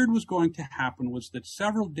feared was going to happen was that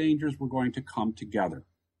several dangers were going to come together.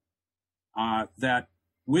 There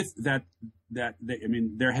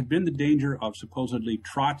had been the danger of supposedly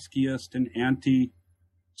Trotskyist and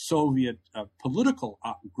anti-Soviet political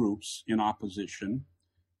groups in opposition,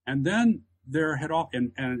 and then there had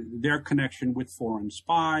and their connection with foreign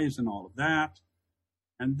spies and all of that.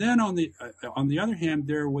 And then on the other hand,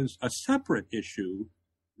 there was a separate issue,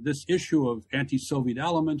 this issue of anti-Soviet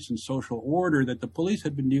elements and social order that the police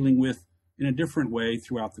had been dealing with in a different way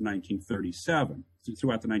throughout the 1930s.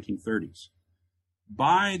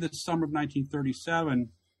 By the summer of 1937,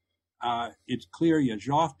 it's clear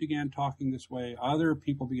Yezhov began talking this way, other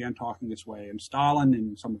people began talking this way, and Stalin,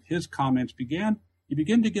 in some of his comments, you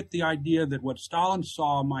begin to get the idea that what Stalin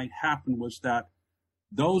saw might happen was that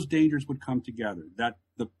those dangers would come together, that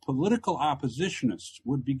the political oppositionists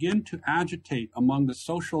would begin to agitate among the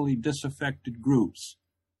socially disaffected groups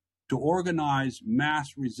to organize mass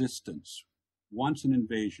resistance once an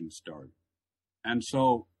invasion started. And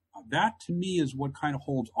so that, to me, is what kind of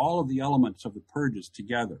holds all of the elements of the purges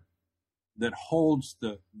together, that holds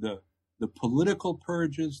the political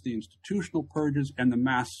purges, the institutional purges, and the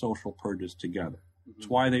mass social purges together. Mm-hmm. It's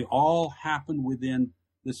why they all happen within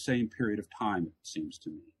the same period of time, it seems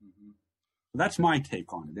to me. Mm-hmm. So that's my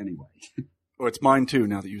take on it, anyway. Well, it's mine too.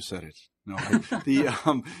 Now that you said it, no.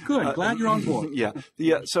 Good. Glad you're on board. Yeah.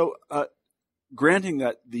 So, granting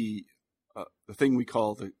that the thing we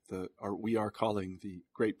call we are calling the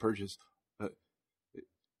Great Purges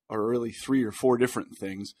are really 3 or 4 different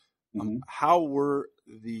things. Mm-hmm. How were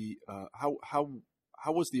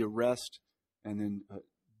how was the arrest and then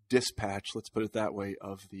dispatch, let's put it that way,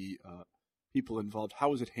 of the people involved? How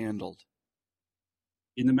was it handled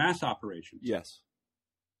in the mass operations? Yes.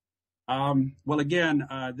 Well, again,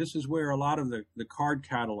 this is where a lot of the card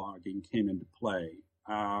cataloging came into play.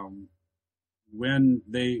 When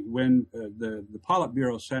the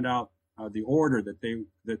Politburo sent out the order that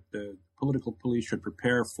the political police should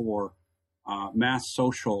prepare for mass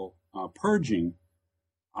social purging,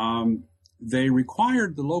 they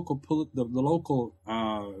required the local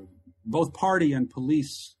both party and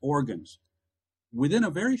police organs within a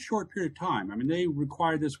very short period of time. I mean, they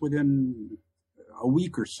required this within a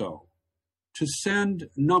week or so to send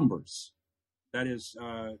numbers, that is,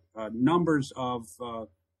 numbers of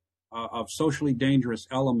socially dangerous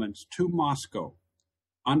elements to Moscow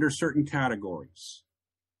under certain categories.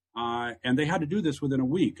 And they had to do this within a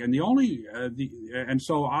week. And and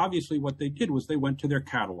so obviously what they did was they went to their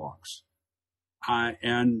catalogs,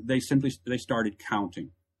 and they started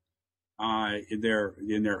counting. In their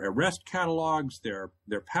arrest catalogs, their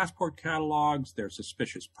passport catalogs, their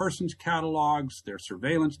suspicious persons catalogs, their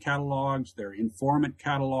surveillance catalogs, their informant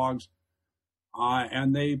catalogs,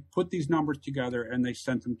 and they put these numbers together and they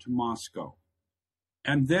sent them to Moscow.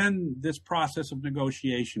 And then this process of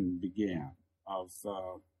negotiation began.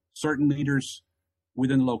 Certain leaders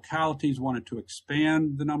within localities wanted to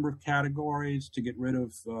expand the number of categories to get rid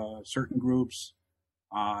of certain groups.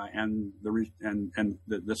 And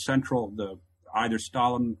the central, either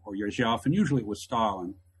Stalin or Yezhov, and usually it was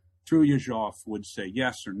Stalin, through Yezhov would say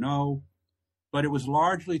yes or no, but it was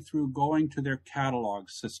largely through going to their catalog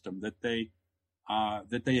system that they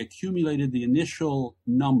accumulated the initial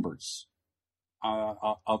numbers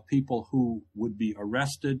of people who would be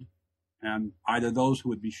arrested, and either those who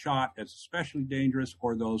would be shot as especially dangerous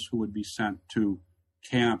or those who would be sent to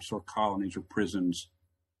camps or colonies or prisons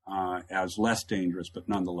as less dangerous, but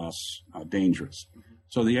nonetheless dangerous. Mm-hmm.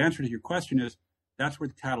 So the answer to your question is that's where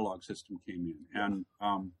the catalog system came in.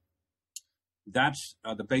 And that's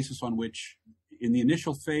the basis on which, in the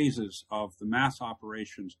initial phases of the mass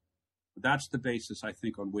operations, that's the basis, I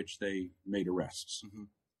think, on which they made arrests. Mm-hmm.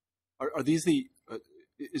 Are these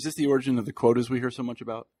is this the origin of the quotas we hear so much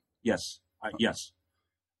about? Yes. Yes.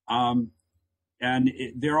 And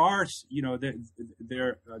there are,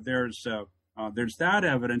 there's that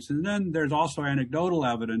evidence, and then there's also anecdotal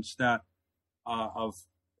evidence that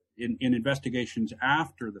in investigations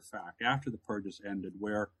after the fact, after the purges ended,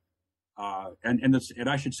 where and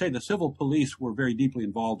I should say the civil police were very deeply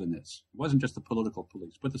involved in this. It wasn't just the political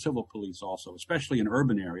police, but the civil police also, especially in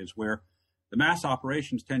urban areas where the mass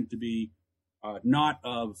operations tend to be not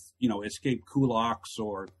of escaped kulaks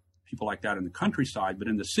or people like that in the countryside, but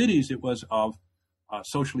in the cities it was of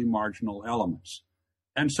socially marginal elements,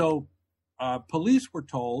 and so. Police were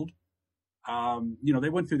told, they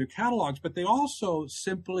went through their catalogs, but they also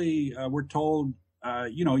simply were told,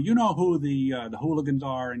 who the hooligans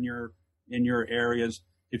are in your areas.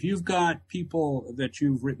 If you've got people that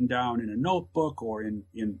you've written down in a notebook or in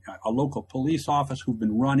a local police office who've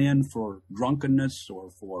been run in for drunkenness or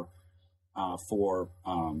for for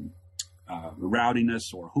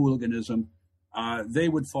rowdiness or hooliganism, they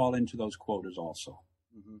would fall into those quotas also.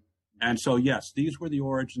 Mm-hmm. And so, yes, these were the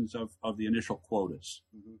origins of the initial quotas.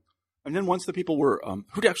 Mm-hmm. And then once the people were,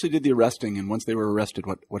 who actually did the arresting, and once they were arrested,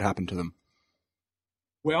 what happened to them?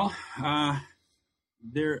 Well, I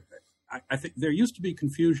think there used to be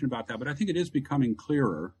confusion about that, but I think it is becoming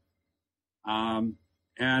clearer.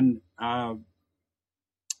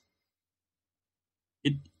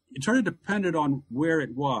 It sort of depended on where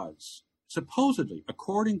it was. Supposedly,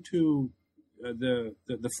 according to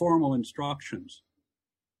the formal instructions,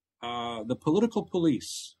 the political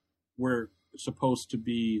police were supposed to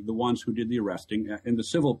be the ones who did the arresting, and the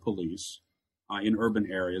civil police in urban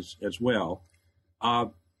areas as well.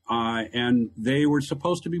 And they were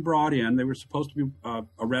supposed to be brought in. They were supposed to be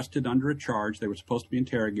arrested under a charge. They were supposed to be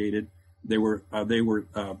interrogated. They were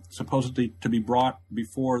supposedly to be brought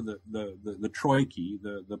before the troika,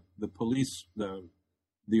 the police,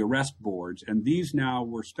 the arrest boards. And these now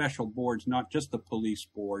were special boards, not just the police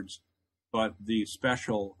boards, but the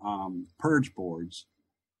special purge boards.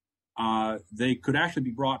 They could actually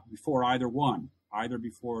be brought before either one, either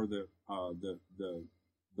before the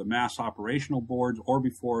mass operational boards or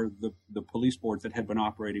before the police boards that had been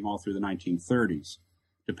operating all through the 1930s,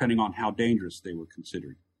 depending on how dangerous they were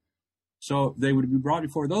considered. So they would be brought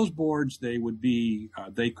before those boards. They would be,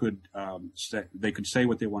 they could say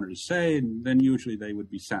what they wanted to say, and then usually they would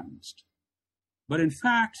be sentenced. But in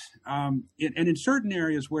fact, and in certain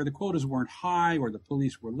areas where the quotas weren't high or the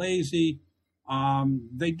police were lazy,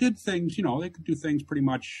 they did things, they could do things pretty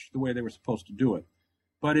much the way they were supposed to do it.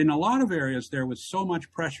 But in a lot of areas, there was so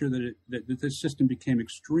much pressure that this system became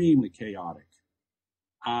extremely chaotic,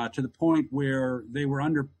 to the point where they were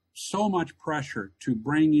under so much pressure to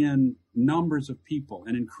bring in numbers of people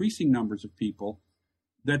and increasing numbers of people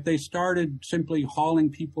that they started simply hauling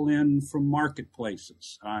people in from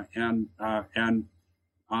marketplaces, and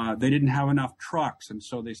they didn't have enough trucks, and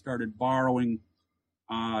so they started borrowing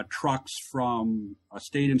trucks from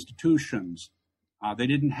state institutions. They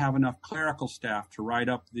didn't have enough clerical staff to write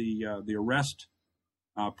up the arrest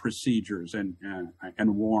procedures and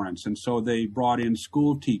warrants, and so they brought in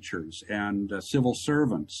school teachers and civil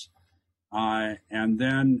servants, and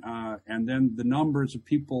then the numbers of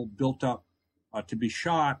people built up to be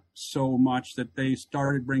shot so much that they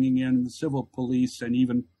started bringing in the civil police and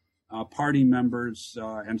even party members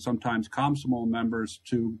and sometimes Komsomol members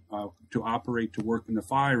to operate, to work in the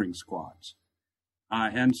firing squads,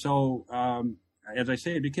 and so as I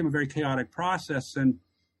say, it became a very chaotic process.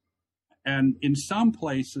 And in some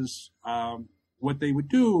places, what they would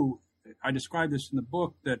do, I describe this in the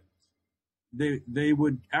book, that they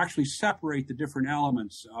would actually separate the different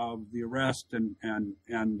elements of the arrest and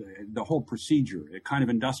the whole procedure. It kind of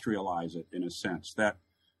industrialize it in a sense, that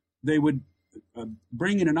they would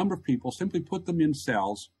bring in a number of people, simply put them in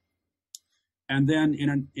cells, and then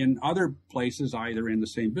in other places, either in the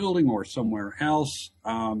same building or somewhere else,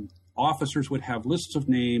 officers would have lists of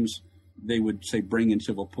names. They would say bring in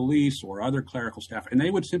civil police or other clerical staff, and they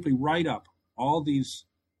would simply write up all these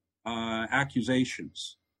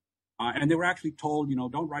accusations. And they were actually told,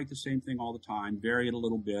 don't write the same thing all the time, vary it a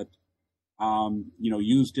little bit,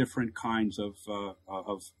 use different kinds of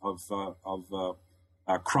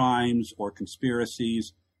crimes or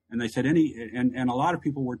conspiracies. And they said and a lot of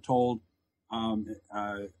people were told,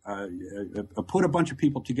 put a bunch of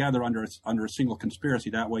people together under a single conspiracy.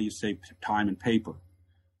 That way you save time and paper.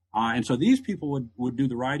 And so these people would do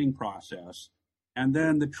the writing process, and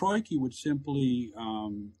then the troika would simply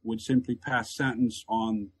pass sentence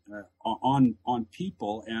on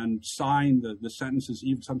people and sign the sentences,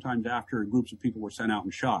 even sometimes after groups of people were sent out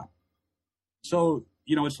and shot. So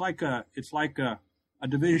it's like a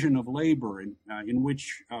division of labor in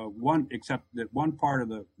which except that one part of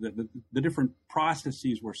the different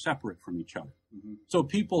processes were separate from each other. Mm-hmm. So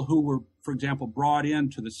people who were, for example, brought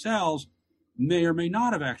into the cells may or may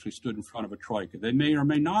not have actually stood in front of a troika. They may or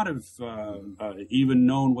may not have even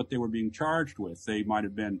known what they were being charged with. They might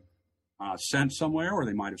have been sent somewhere, or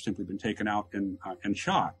they might have simply been taken out and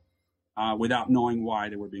shot without knowing why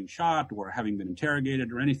they were being shot or having been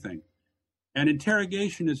interrogated or anything. And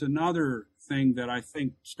interrogation is another thing that I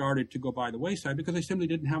think started to go by the wayside because they simply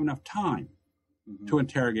didn't have enough time mm-hmm. to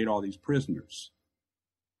interrogate all these prisoners.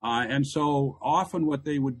 And so often what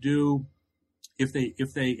they would do, if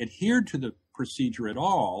they adhered to the procedure at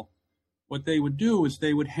all, what they would do is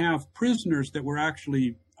they would have prisoners that were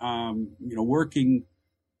actually, working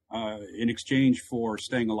in exchange for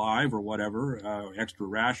staying alive or whatever, extra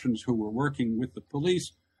rations, who were working with the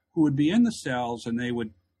police, who would be in the cells, and they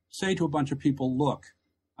would say to a bunch of people, look,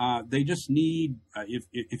 they just need,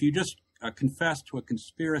 if you just confess to a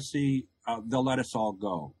conspiracy, they'll let us all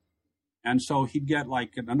go. And so he'd get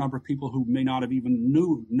like a number of people who may not have even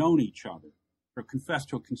known each other or confessed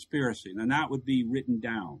to a conspiracy, and then that would be written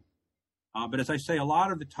down. But as I say, a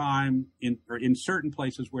lot of the time, in certain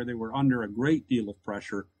places where they were under a great deal of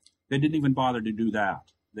pressure, they didn't even bother to do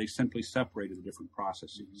that. They simply separated the different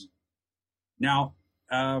processes. Now,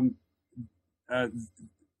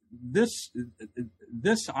 this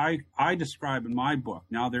I describe in my book.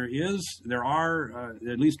 Now there is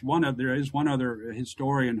one other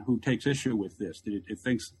historian who takes issue with this. It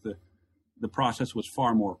thinks that the process was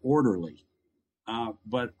far more orderly,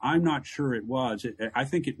 but I'm not sure it was. I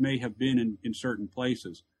think it may have been in certain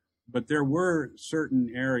places, but there were certain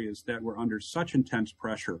areas that were under such intense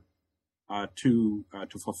pressure to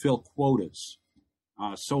fulfill quotas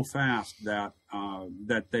so fast that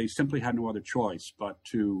they simply had no other choice but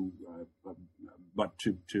to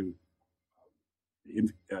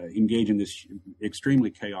engage in this extremely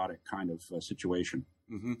chaotic kind of situation.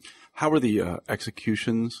 Mm-hmm. How were the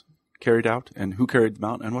executions carried out, and who carried them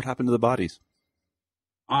out, and what happened to the bodies?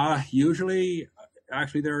 Usually,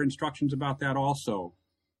 actually, there are instructions about that also.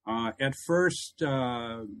 At first,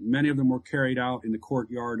 many of them were carried out in the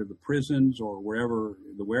courtyard of the prisons or wherever,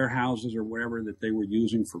 the warehouses or wherever that they were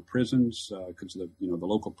using for prisons, because the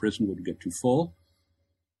local prison would get too full.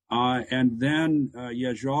 And then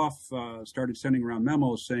Yezhov started sending around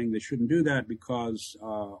memos saying they shouldn't do that because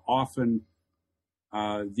often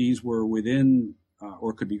these were within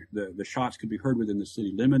or could be the shots could be heard within the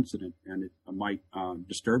city limits, and it might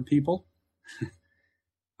disturb people.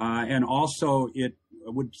 And also it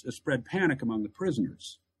would spread panic among the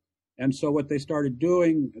prisoners. And so what they started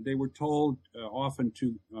doing, they were told often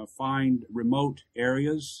to find remote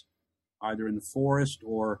areas, either in the forest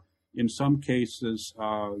or in some cases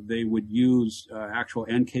they would use actual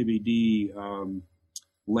NKVD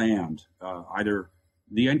land. Either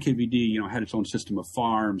the NKVD, had its own system of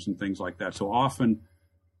farms and things like that. So often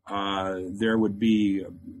there would be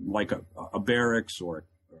like a barracks or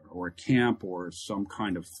a camp or some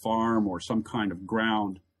kind of farm or some kind of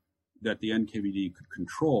ground that the NKVD could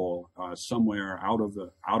control somewhere out of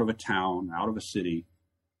a town, out of a city,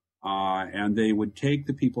 and they would take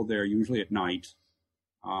the people there usually at night.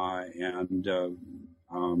 And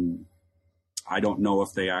I don't know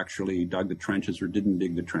if they actually dug the trenches or didn't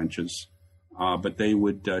dig the trenches, but they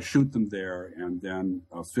would shoot them there and then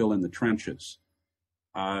fill in the trenches.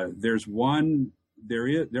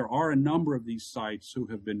 There are a number of these sites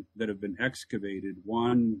that have been excavated.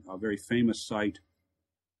 One, a very famous site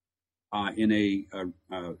in a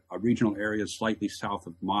regional area slightly south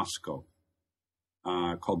of Moscow,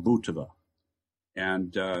 called Butova,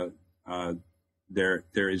 and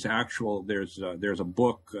there's a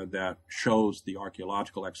book that shows the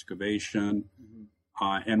archaeological excavation,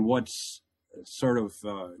 and what's sort of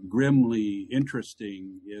grimly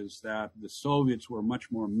interesting is that the Soviets were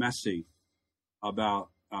much more messy about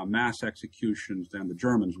mass executions than the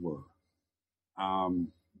Germans were.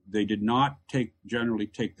 They did not generally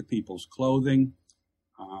take the people's clothing.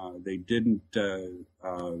 They didn't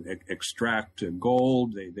extract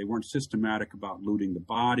gold. They weren't systematic about looting the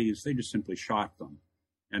bodies. They just simply shot them.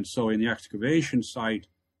 And so in the excavation site,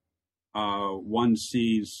 one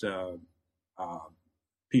sees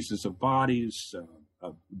pieces of bodies,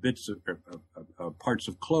 bits of parts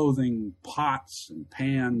of clothing, pots and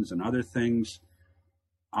pans and other things.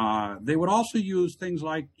 They would also use things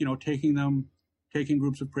like, taking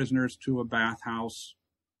groups of prisoners to a bathhouse,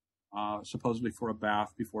 supposedly for a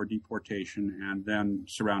bath before deportation, and then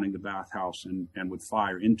surrounding the bathhouse and would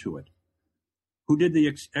fire into it. Who did the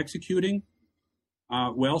executing?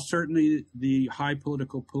 Well, certainly the high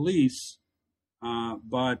political police,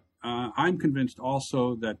 but I'm convinced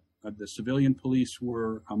also that the civilian police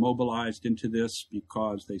were mobilized into this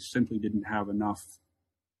because they simply didn't have enough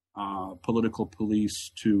political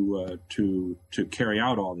police to carry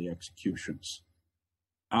out all the executions.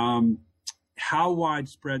 How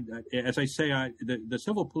widespread, as I say, the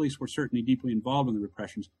civil police were certainly deeply involved in the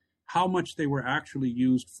repressions. How much they were actually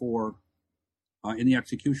used for in the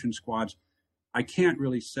execution squads, I can't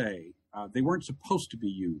really say. They weren't supposed to be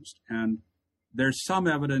used. And there's some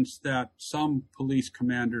evidence that some police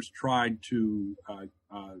commanders tried to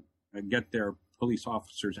get their police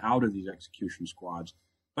officers out of these execution squads.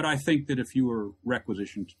 But I think that if you were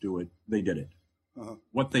requisitioned to do it, they did it. Uh-huh.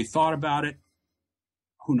 What they thought about it,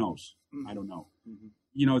 who knows? Mm-hmm. I don't know.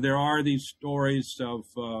 Mm-hmm. There are these stories of,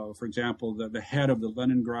 for example, the head of the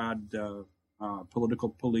Leningrad political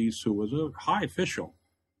police, who was a high official.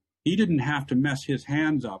 He didn't have to mess his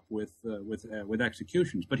hands up with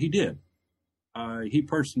executions, but he did. He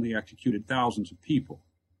personally executed thousands of people.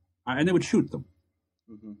 and they would shoot them.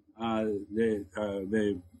 Mm-hmm.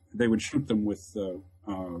 They would shoot them with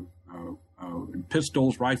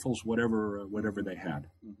pistols, rifles, whatever they had.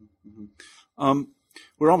 Mm-hmm. Mm-hmm.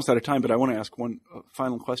 We're almost out of time, but I want to ask one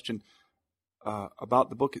final question about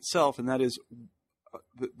the book itself, and that is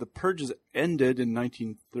the purges ended in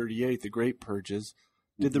 1938, the Great Purges.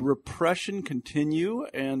 Did the repression continue?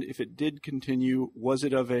 And if it did continue, was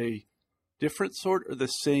it of a different sort or the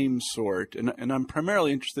same sort? And I'm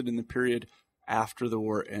primarily interested in the period after the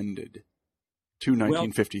war ended to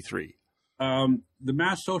 1953. Well, the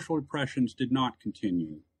mass social repressions did not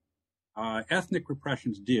continue. Ethnic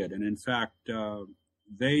repressions did, and in fact,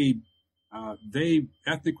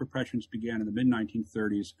 ethnic repressions began in the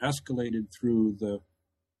mid-1930s, escalated through the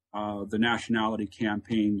nationality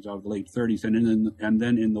campaigns of the late 30s, and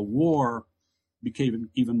then in the war became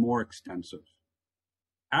even more extensive.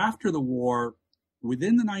 After the war,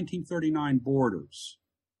 within the 1939 borders,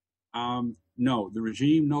 no, the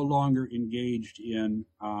regime no longer engaged in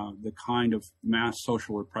the kind of mass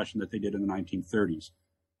social repression that they did in the 1930s.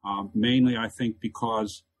 Mainly, I think,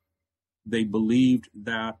 because they believed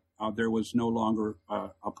that there was no longer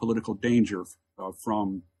a political danger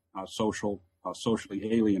from socially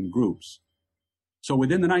alien groups. So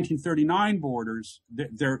within the 1939 borders,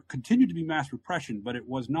 there continued to be mass repression, but it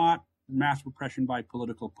was not mass repression by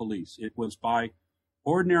political police. It was by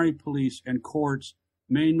ordinary police and courts,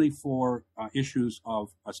 mainly for issues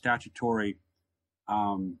of a statutory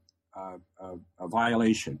a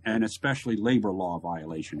violation, and especially labor law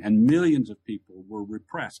violation. And millions of people were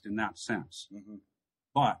repressed in that sense. Mm-hmm.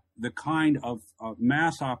 But the kind of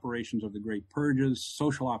mass operations of the Great Purges,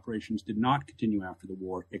 social operations, did not continue after the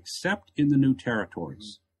war, except in the new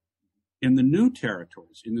territories. Mm-hmm. In the new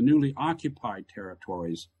territories, in the newly occupied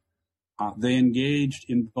territories, they engaged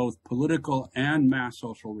in both political and mass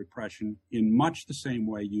social repression in much the same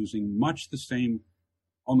way, using much the same,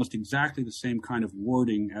 almost exactly the same kind of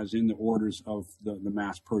wording as in the orders of the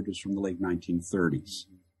mass purges from the late 1930s.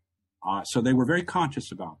 So they were very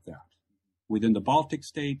conscious about that. Within the Baltic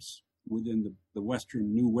states, within the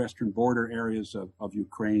new western border areas of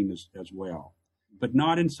Ukraine as well, but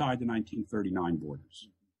not inside the 1939 borders.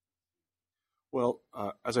 Well,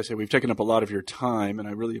 as I say, we've taken up a lot of your time, and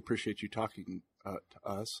I really appreciate you talking to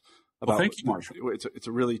us about. Well, thank you, Marshall. It's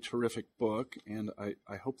a really terrific book, and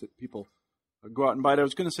I hope that people go out and buy it. I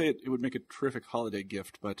was going to say it would make a terrific holiday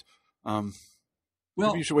gift, but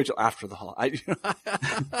maybe you should wait till after the holiday.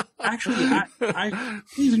 Actually, I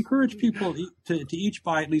please encourage people to each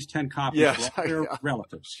buy at least 10 copies for their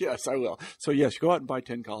relatives. Yes, I will. So yes, go out and buy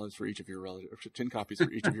 10 copies for each of your relatives, 10 copies for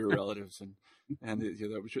each of your relatives, and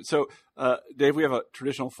that we should. So, Dave, we have a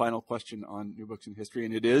traditional final question on New Books in History,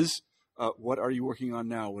 and it is, what are you working on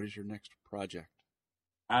now? What is your next project?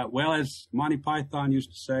 Well, as Monty Python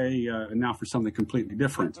used to say, now for something completely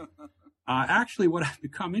different. Actually, what I've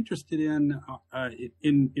become interested in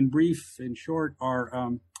brief, in short,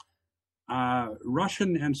 are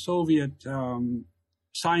Russian and Soviet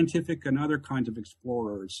scientific and other kinds of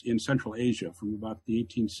explorers in Central Asia from about the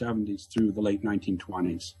 1870s through the late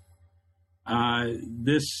 1920s.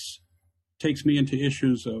 This takes me into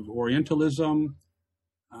issues of Orientalism,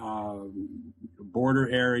 border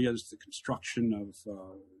areas, the construction of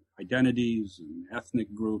identities and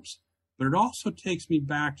ethnic groups. But it also takes me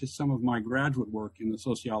back to some of my graduate work in the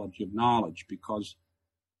sociology of knowledge, because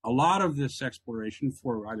a lot of this exploration,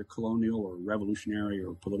 for either colonial or revolutionary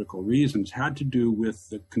or political reasons, had to do with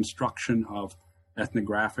the construction of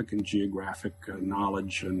ethnographic and geographic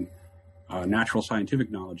knowledge and natural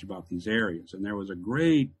scientific knowledge about these areas. And there was a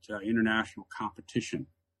great international competition.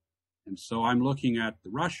 And so I'm looking at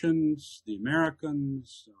the Russians, the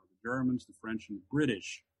Americans, the Germans, the French, and the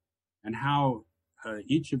British, and how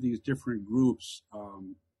each of these different groups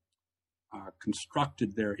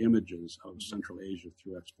constructed their images of Central Asia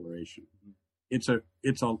through exploration.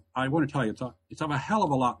 I want to tell you, it's of a hell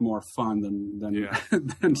of a lot more fun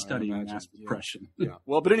than studying mass repression. Yeah.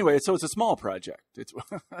 Well, but anyway, so it's a small project. It's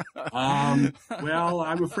well,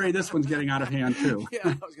 I'm afraid this one's getting out of hand too. Yeah, I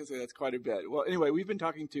was going to say that's quite a bit. Well, anyway, we've been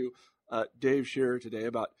talking to Dave Shearer today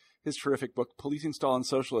about his terrific book, Policing Stalin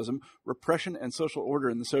Socialism, Repression and Social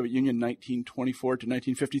Order in the Soviet Union, 1924 to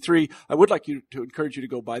 1953. I would like to encourage you to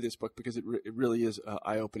go buy this book, because it really is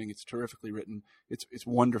eye-opening. It's terrifically written. It's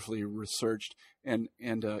wonderfully researched. And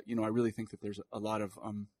I really think that there's a lot of,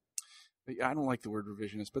 I don't like the word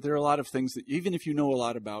revisionist, but there are a lot of things that even if you know a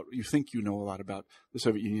lot about, you think you know a lot about the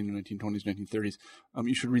Soviet Union in the 1920s, 1930s,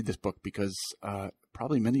 you should read this book, because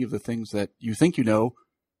probably many of the things that you think you know,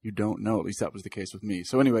 you don't know. At least that was the case with me.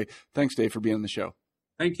 So anyway, thanks, Dave, for being on the show.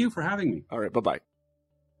 Thank you for having me. All right. Bye-bye.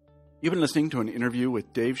 You've been listening to an interview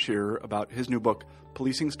with Dave Shearer about his new book,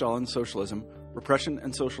 Policing Stalin's Socialism, Repression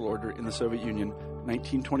and Social Order in the Soviet Union,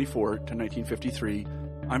 1924 to 1953.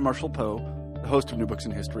 I'm Marshall Poe, the host of New Books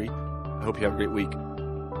in History. I hope you have a great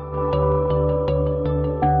week.